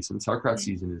sauerkraut season. Sauerkraut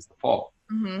season is the fall.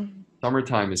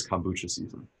 Summertime is kombucha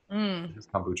season. It's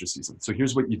kombucha season. So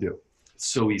here's what you do. It's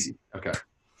so easy. Okay.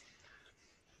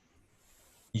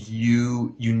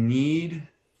 You need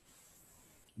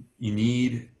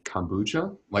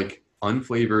kombucha, like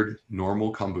unflavored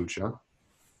normal kombucha,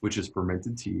 which is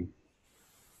fermented tea,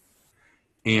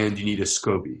 and you need a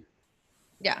SCOBY.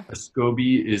 Yeah. A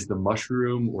SCOBY is the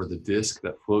mushroom or the disc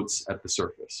that floats at the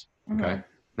surface. Okay.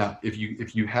 Now, if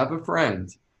you have a friend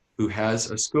who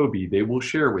has a SCOBY, they will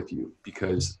share with you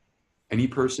because any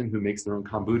person who makes their own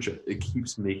kombucha, it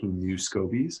keeps making new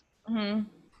SCOBYs.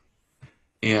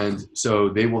 And so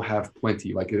they will have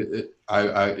plenty. Like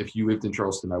if you lived in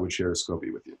Charleston, I would share a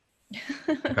SCOBY with you.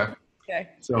 Okay. Okay.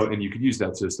 So, and you could use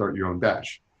that to start your own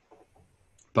batch.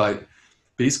 But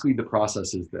basically the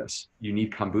process is this. You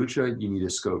need kombucha, you need a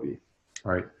SCOBY.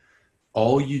 All right.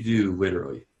 All you do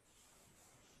literally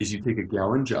is you take a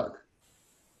gallon jug,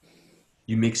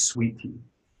 you make sweet tea.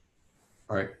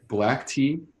 All right. Black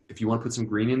tea, if you want to put some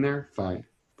green in there, fine.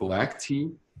 Black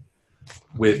tea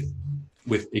with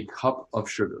a cup of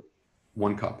sugar,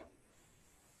 1 cup.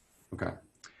 Okay.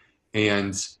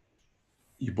 And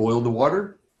you boil the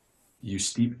water, you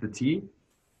steep the tea,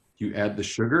 you add the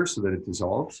sugar so that it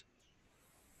dissolves.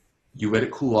 You let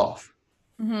it cool off.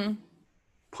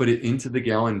 Put it into the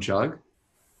gallon jug.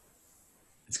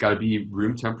 It's got to be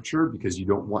room temperature because you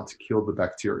don't want to kill the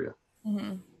bacteria.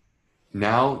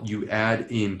 Now you add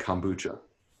in kombucha.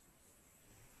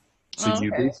 So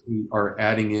you basically are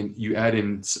adding in,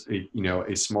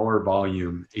 a smaller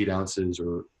volume, 8 ounces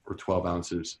or 12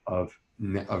 ounces of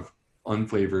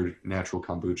unflavored natural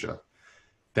kombucha.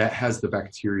 That has the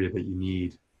bacteria that you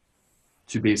need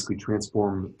to basically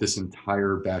transform this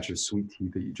entire batch of sweet tea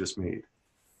that you just made.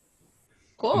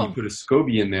 and you Cool. put a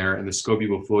SCOBY in there, and the SCOBY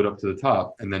will float up to the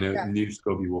top, and then a Yeah. new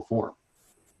SCOBY will form.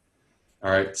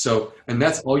 All right. So, and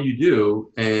that's all you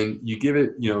do, and you give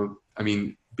it, I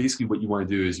mean, basically what you want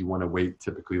to do is you want to wait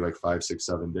typically like 5, 6,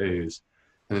 7 days,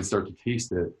 and then start to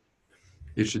taste it.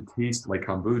 It should taste like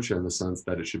kombucha in the sense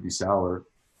that it should be sour,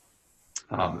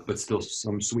 but still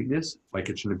some sweetness, like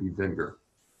it shouldn't be vinegar.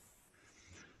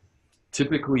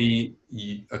 Typically,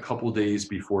 a couple days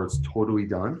before it's totally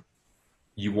done,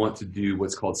 you want to do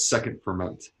what's called second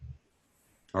ferment.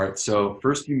 All right, so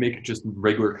first you make just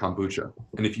regular kombucha.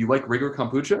 And if you like regular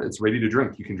kombucha, it's ready to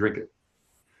drink. You can drink it.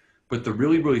 But the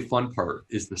really, really fun part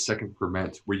is the second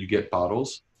ferment, where you get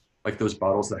bottles, like those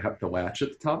bottles that have the latch at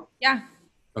the top. Yeah.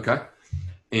 Okay.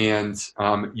 And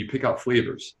you pick out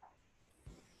flavors.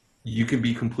 You can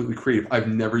be completely creative. I've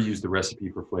never used a recipe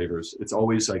for flavors. It's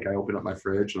always like I open up my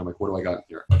fridge and I'm like, what do I got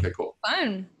here? Okay, cool.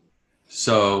 Fun.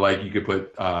 So like you could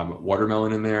put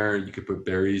watermelon in there. You could put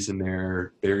berries in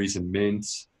there, berries and mint,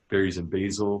 berries and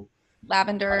basil.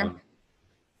 Lavender.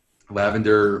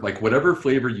 Lavender, like whatever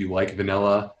flavor you like,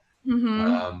 vanilla,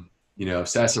 Mm-hmm.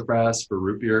 sassafras for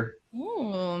root beer.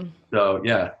 Ooh. So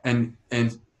yeah, and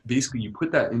basically you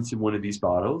put that into one of these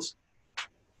bottles,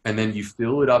 and then you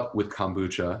fill it up with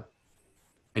kombucha,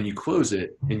 and you close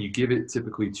it, and you give it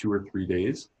typically 2 or 3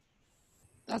 days,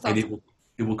 That's and awesome.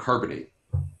 it will carbonate.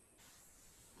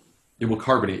 It will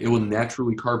carbonate. It will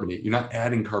naturally carbonate. You're not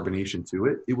adding carbonation to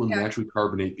it. It will Yeah. naturally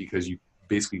carbonate because you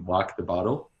basically lock the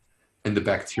bottle, and the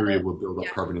bacteria will build up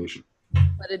Yeah. carbonation.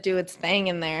 Let it do its thing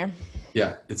in there.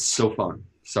 Yeah, it's so fun.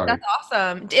 Sorry. That's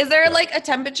awesome. Is there like a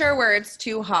temperature where it's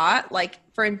too hot? Like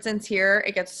for instance, here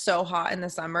it gets so hot in the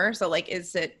summer. So like,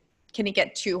 can it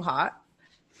get too hot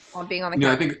on being on the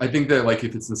couch? I think that like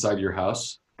if it's inside your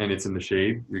house and it's in the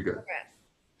shade, you're good.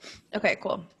 Okay,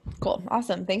 cool. Cool.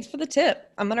 Awesome. Thanks for the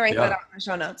tip. I'm going to write that out in the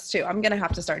show notes too. I'm going to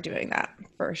have to start doing that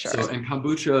for sure. So, and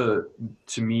kombucha,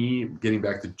 to me, getting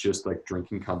back to just like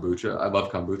drinking kombucha, I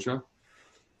love kombucha.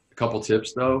 A couple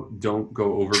tips though, don't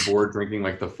go overboard drinking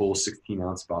like the full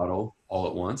 16-ounce bottle all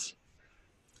at once.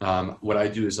 What I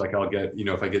do is like I'll get,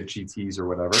 if I get GTs or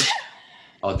whatever,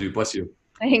 I'll do, bless you.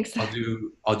 Thanks.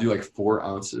 I'll do like 4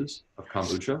 ounces of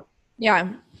kombucha.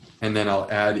 Yeah. And then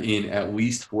I'll add in at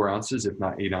least 4 ounces, if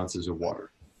not 8 ounces of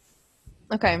water.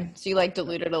 Okay. So you like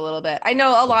dilute it a little bit. I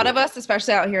know a lot of us,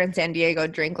 especially out here in San Diego,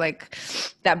 drink like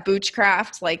that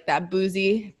Boochcraft, like that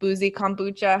boozy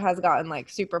kombucha has gotten like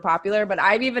super popular. But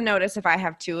I've even noticed if I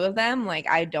have 2 of them, like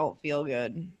I don't feel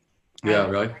good. Yeah,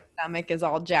 really? My stomach is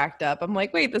all jacked up. I'm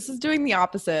like, wait, this is doing the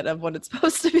opposite of what it's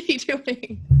supposed to be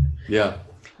doing. Yeah.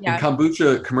 Yeah.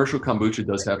 And commercial kombucha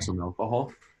does have some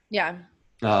alcohol. Yeah.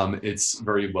 It's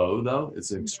very low though.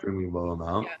 It's an extremely low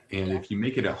amount. Yeah. And if you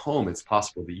make it at home, it's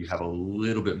possible that you have a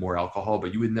little bit more alcohol,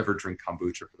 but you would never drink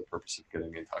kombucha for the purpose of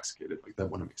getting intoxicated. Like that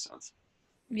wouldn't make sense.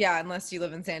 Yeah, unless you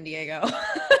live in San Diego.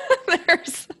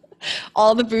 There's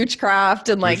all the Boochcraft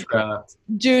and like Bushcraft.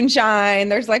 Juneshine.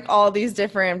 There's like all these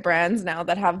different brands now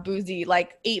that have boozy,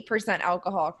 like 8%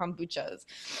 alcohol kombuchas.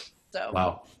 So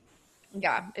Wow.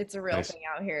 yeah, it's a real Nice. thing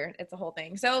out here. It's a whole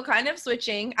thing. So kind of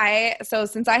switching. So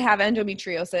since I have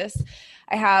endometriosis,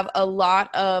 I have a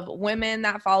lot of women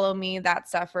that follow me that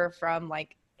suffer from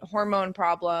like hormone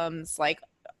problems, like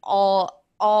all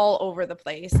over the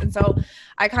place. And so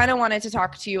I kind of wanted to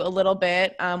talk to you a little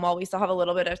bit while we still have a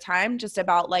little bit of time, just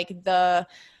about like the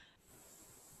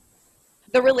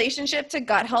relationship to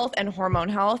gut health and hormone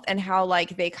health and how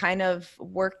like they kind of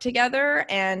work together.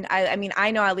 And I mean, I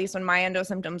know at least when my endo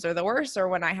symptoms are the worst or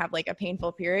when I have like a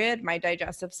painful period, my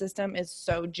digestive system is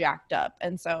so jacked up.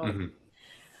 And so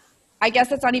I guess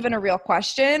that's not even a real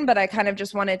question, but I kind of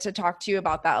just wanted to talk to you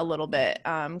about that a little bit.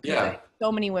 Yeah.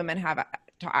 So many women have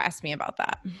asked me about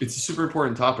that. It's a super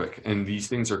important topic, and these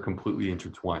things are completely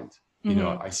intertwined.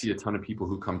 I see a ton of people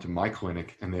who come to my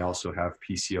clinic and they also have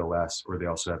PCOS, or they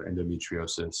also have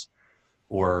endometriosis,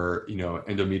 or,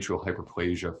 endometrial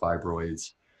hyperplasia,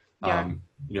 fibroids.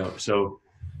 Yeah. So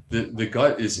the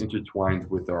gut is intertwined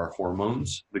with our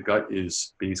hormones. The gut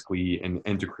is basically an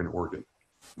endocrine organ.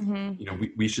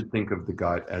 We should think of the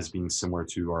gut as being similar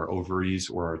to our ovaries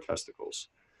or our testicles.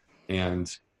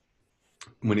 And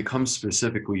when it comes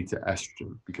specifically to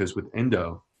estrogen, because with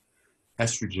endo,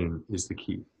 estrogen is the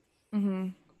key.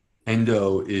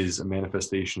 Endo is a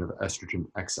manifestation of estrogen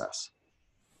excess.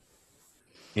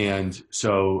 And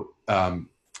so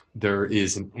there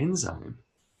is an enzyme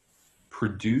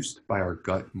produced by our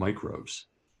gut microbes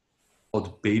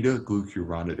called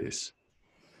beta-glucuronidase.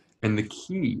 And the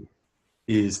key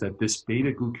is that this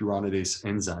beta-glucuronidase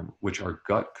enzyme, which our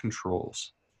gut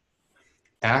controls,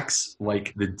 acts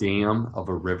like the dam of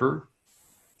a river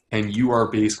and you are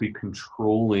basically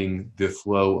controlling the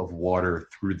flow of water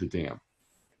through the dam.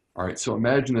 All right, so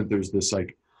imagine that there's this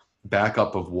like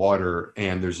backup of water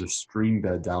and there's a stream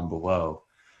bed down below.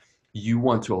 You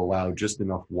want to allow just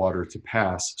enough water to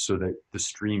pass so that the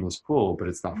stream is full, but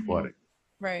it's not flooding.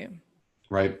 Right.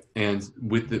 Right. And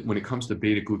when it comes to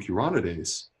beta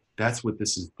glucuronidase, that's what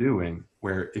this is doing,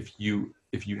 where if you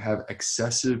have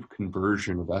excessive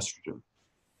conversion of estrogen,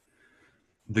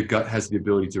 the gut has the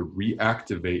ability to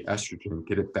reactivate estrogen,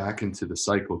 get it back into the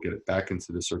cycle, get it back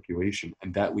into the circulation,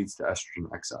 and that leads to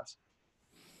estrogen excess.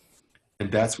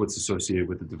 And that's what's associated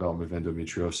with the development of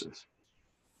endometriosis.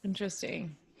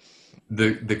 Interesting.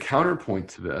 The counterpoint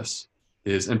to this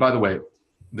is, and by the way,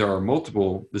 there are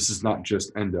multiple, this is not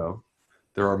just endo,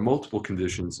 there are multiple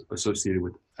conditions associated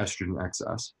with estrogen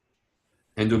excess: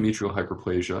 endometrial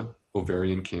hyperplasia,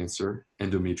 ovarian cancer,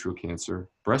 endometrial cancer,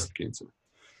 breast cancer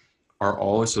are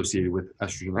all associated with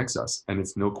estrogen excess. And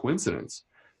it's no coincidence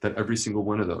that every single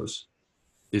one of those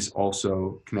is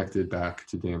also connected back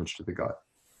to damage to the gut.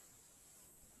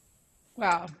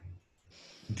 Wow.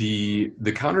 The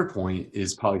counterpoint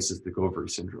is polycystic ovary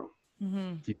syndrome,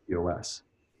 PCOS.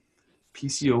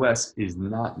 PCOS is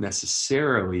not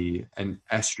necessarily an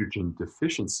estrogen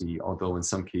deficiency, although in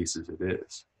some cases it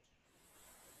is.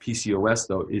 PCOS,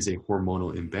 though, is a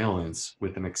hormonal imbalance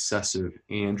with an excessive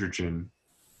androgen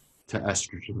to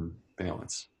estrogen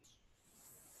balance.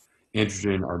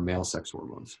 Androgen are male sex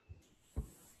hormones.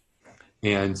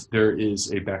 And there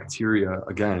is a bacteria,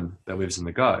 again, that lives in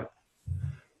the gut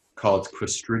called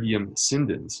Clostridium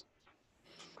scindens.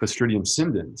 Clostridium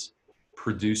scindens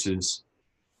produces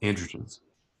androgens.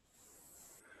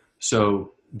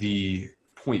 So the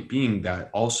point being that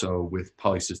also with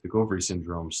polycystic ovary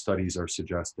syndrome, studies are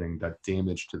suggesting that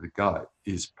damage to the gut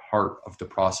is part of the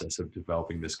process of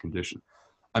developing this condition.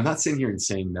 I'm not sitting here and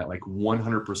saying that like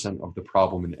 100% of the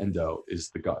problem in endo is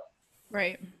the gut.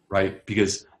 Right. Right?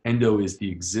 Because endo is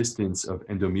the existence of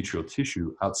endometrial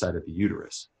tissue outside of the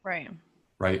uterus. Right.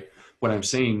 Right? What I'm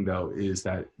saying though is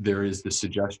that there is the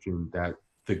suggestion that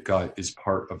the gut is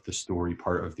part of the story,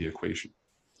 part of the equation.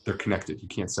 They're connected. You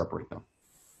can't separate them.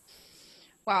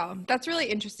 Wow, that's really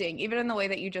interesting, even in the way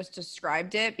that you just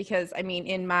described it, because I mean,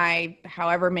 in my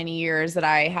however many years that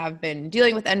I have been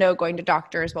dealing with endo, going to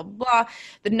doctors, blah, blah, blah,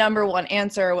 the number one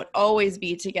answer would always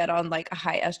be to get on like a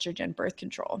high estrogen birth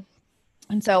control.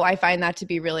 And so I find that to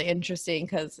be really interesting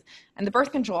and the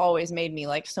birth control always made me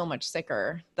like so much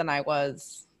sicker than I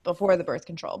was before the birth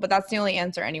control, but that's the only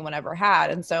answer anyone ever had.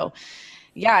 And so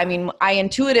yeah, I mean, I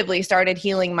intuitively started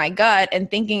healing my gut and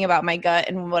thinking about my gut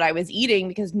and what I was eating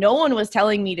because no one was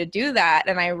telling me to do that.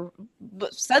 And I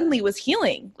suddenly was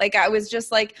healing. Like I was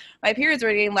just like, my periods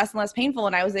were getting less and less painful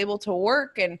and I was able to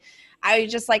work. And I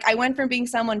just like, I went from being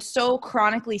someone so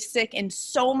chronically sick and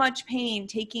so much pain,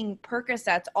 taking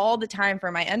Percocets all the time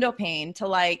for my endo pain to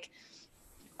like,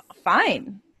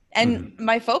 fine. And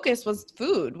my focus was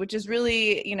food, which is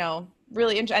really,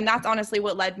 really interesting. And that's honestly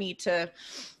what led me to,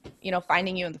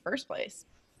 finding you in the first place.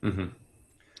 Mm-hmm.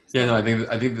 Yeah, no, I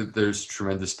think that there's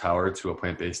tremendous power to a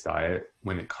plant-based diet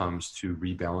when it comes to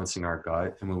rebalancing our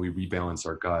gut. And when we rebalance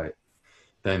our gut,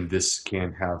 then this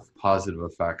can have positive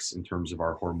effects in terms of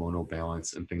our hormonal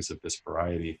balance and things of this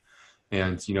variety.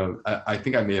 And, I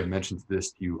think I may have mentioned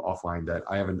this to you offline that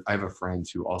I have a friend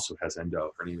who also has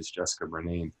endo. Her name is Jessica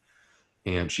Bernane.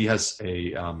 And she has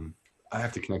I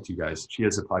have to connect you guys. She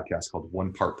has a podcast called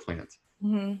One Part Plant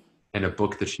and a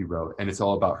book that she wrote. And it's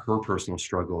all about her personal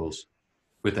struggles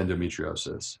with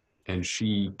endometriosis. And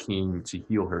she came to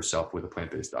heal herself with a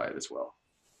plant-based diet as well.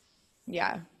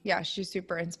 Yeah. Yeah. She's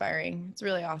super inspiring. It's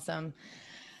really awesome.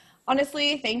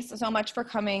 Honestly, thanks so much for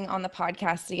coming on the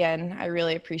podcast again. I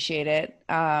really appreciate it.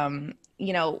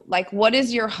 What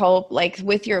is your hope, like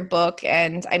with your book?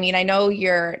 And I mean, I know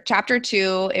your chapter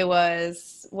 2,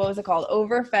 what was it called?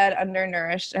 Overfed,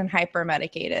 undernourished, and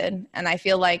hypermedicated. And I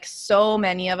feel like so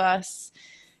many of us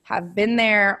have been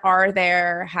there, are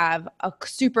there, have a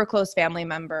super close family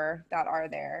member that are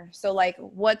there. So like,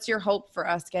 what's your hope for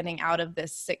us getting out of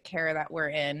this sick care that we're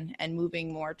in and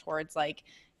moving more towards like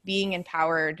being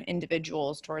empowered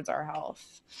individuals towards our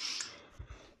health?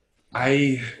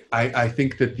 I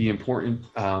think that the important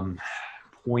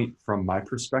point from my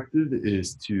perspective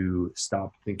is to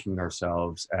stop thinking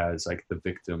ourselves as like the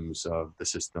victims of the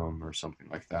system or something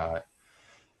like that,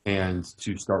 and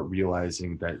to start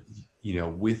realizing that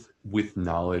with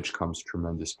knowledge comes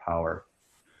tremendous power,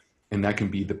 and that can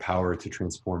be the power to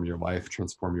transform your life,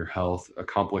 transform your health,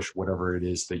 accomplish whatever it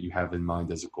is that you have in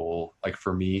mind as a goal. Like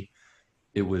for me,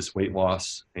 it was weight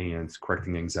loss and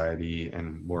correcting anxiety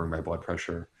and lowering my blood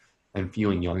pressure and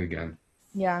feeling young again.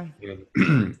 Yeah.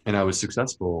 And I was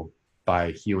successful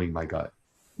by healing my gut.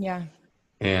 Yeah.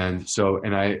 And so,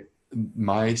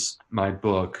 my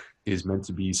book is meant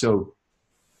to be, so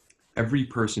every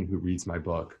person who reads my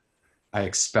book, I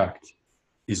expect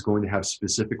is going to have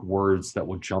specific words that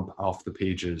will jump off the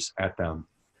pages at them.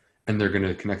 And they're going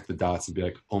to connect the dots and be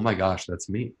like, oh my gosh, that's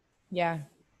me. Yeah.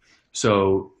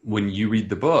 So when you read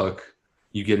the book,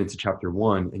 you get into chapter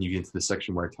 1 and you get into the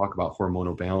section where I talk about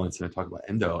hormonal balance and I talk about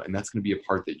endo. And that's going to be a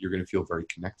part that you're going to feel very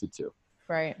connected to.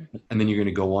 Right. And then you're going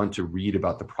to go on to read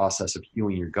about the process of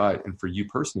healing your gut. And for you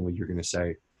personally, you're going to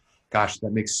say, gosh,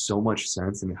 that makes so much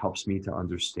sense. And it helps me to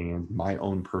understand my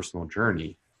own personal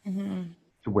journey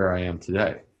to where I am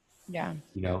today. Yeah.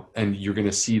 And you're going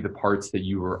to see the parts that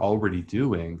you were already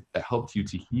doing that helped you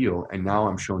to heal. And now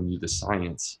I'm showing you the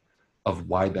science of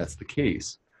why that's the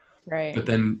case. Right. But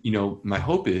then, my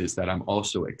hope is that I'm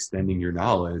also extending your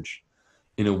knowledge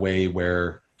in a way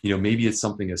where, maybe it's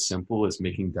something as simple as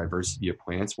making diversity of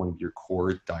plants one of your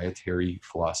core dietary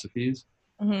philosophies.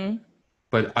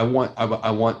 But I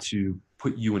want to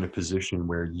put you in a position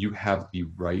where you have the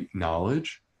right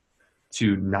knowledge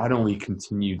to not only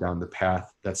continue down the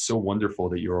path that's so wonderful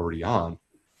that you're already on,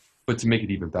 but to make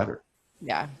it even better.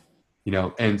 Yeah.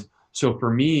 And so for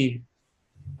me,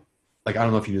 like, I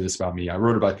don't know if you knew this about me. I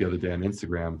wrote about it the other day on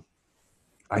Instagram.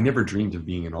 I never dreamed of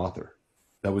being an author.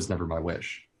 That was never my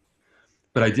wish.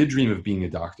 But I did dream of being a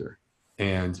doctor,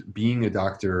 and being a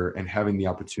doctor and having the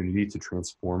opportunity to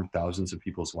transform thousands of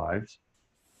people's lives.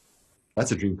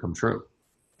 That's a dream come true.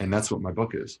 And that's what my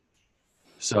book is.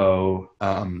 So,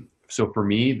 so for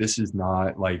me, this is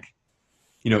not like,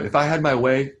 if I had my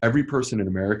way, every person in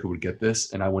America would get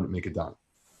this and I wouldn't make a dime.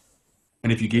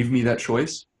 And if you gave me that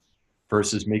choice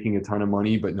versus making a ton of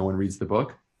money, but no one reads the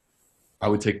book, I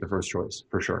would take the first choice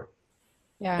for sure.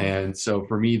 Yeah. And so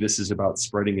for me, this is about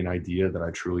spreading an idea that I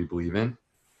truly believe in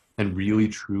and really,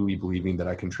 truly believing that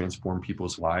I can transform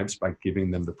people's lives by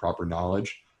giving them the proper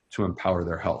knowledge to empower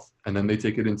their health. And then they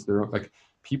take it into their own, like,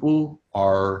 people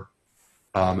are,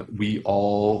 we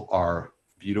all are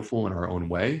beautiful in our own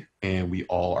way, and we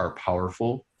all are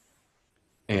powerful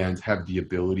and have the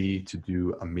ability to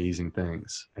do amazing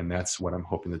things. And that's what I'm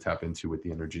hoping to tap into with the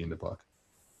energy in the book.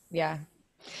 Yeah.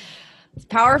 It's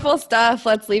powerful stuff.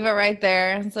 Let's leave it right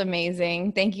there. It's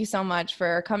amazing. Thank you so much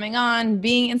for coming on,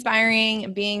 being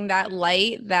inspiring, being that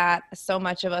light that so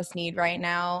much of us need right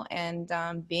now, and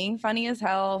being funny as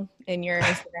hell in your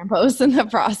Instagram posts in the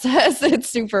process. It's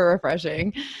super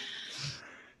refreshing.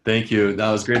 Thank you.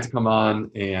 That was great to come on,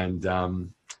 and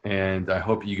I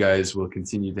hope you guys will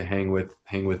continue to hang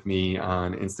with me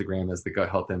on Instagram as the Gut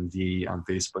Health MD, on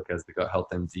Facebook as the Gut Health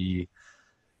MD.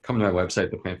 Come to my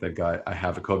website, The Plant That Gut. I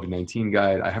have a COVID-19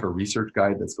 guide. I have a research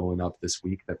guide that's going up this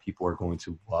week that people are going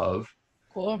to love.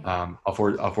 Cool. I'll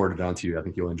forward it on to you. I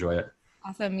think you'll enjoy it.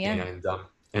 Awesome. Yeah.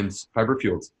 And Fiber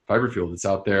Fueled, it's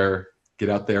out there. Get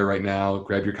out there right now.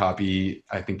 Grab your copy.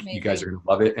 I think you guys are going to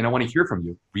love it. And I want to hear from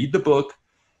you. Read the book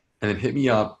and then hit me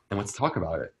up and let's talk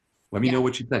about it. Let me know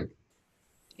what you think.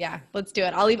 Yeah, let's do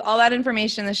it. I'll leave all that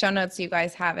information in the show notes so you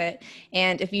guys have it.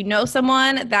 And if you know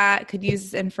someone that could use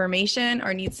this information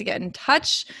or needs to get in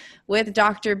touch with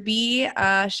Dr. B,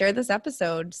 share this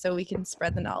episode so we can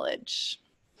spread the knowledge.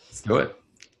 Let's do it.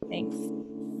 Thanks.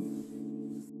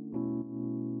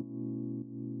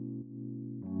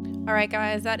 All right,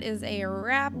 guys, that is a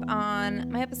wrap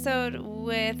on my episode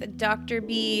with Dr.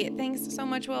 B. Thanks so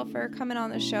much, Will, for coming on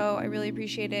the show. I really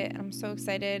appreciate it. I'm so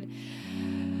excited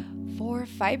for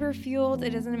Fiber Fueled.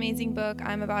 It is an amazing book.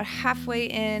 I'm about halfway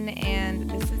in, and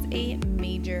this is a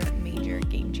major, major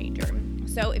game changer.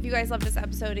 So if you guys love this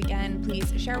episode, again,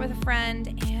 please share it with a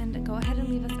friend and go ahead and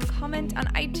leave us a comment on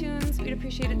iTunes. We'd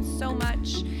appreciate it so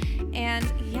much.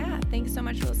 And yeah, thanks so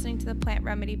much for listening to the Plant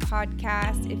Remedy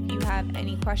Podcast. If you have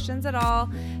any questions at all,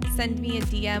 send me a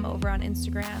DM over on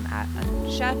Instagram at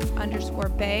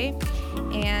chef_bay.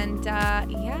 And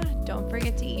yeah, don't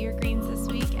forget to eat your greens this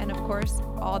week. And of course,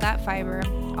 all that fiber.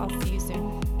 I'll see you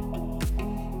soon.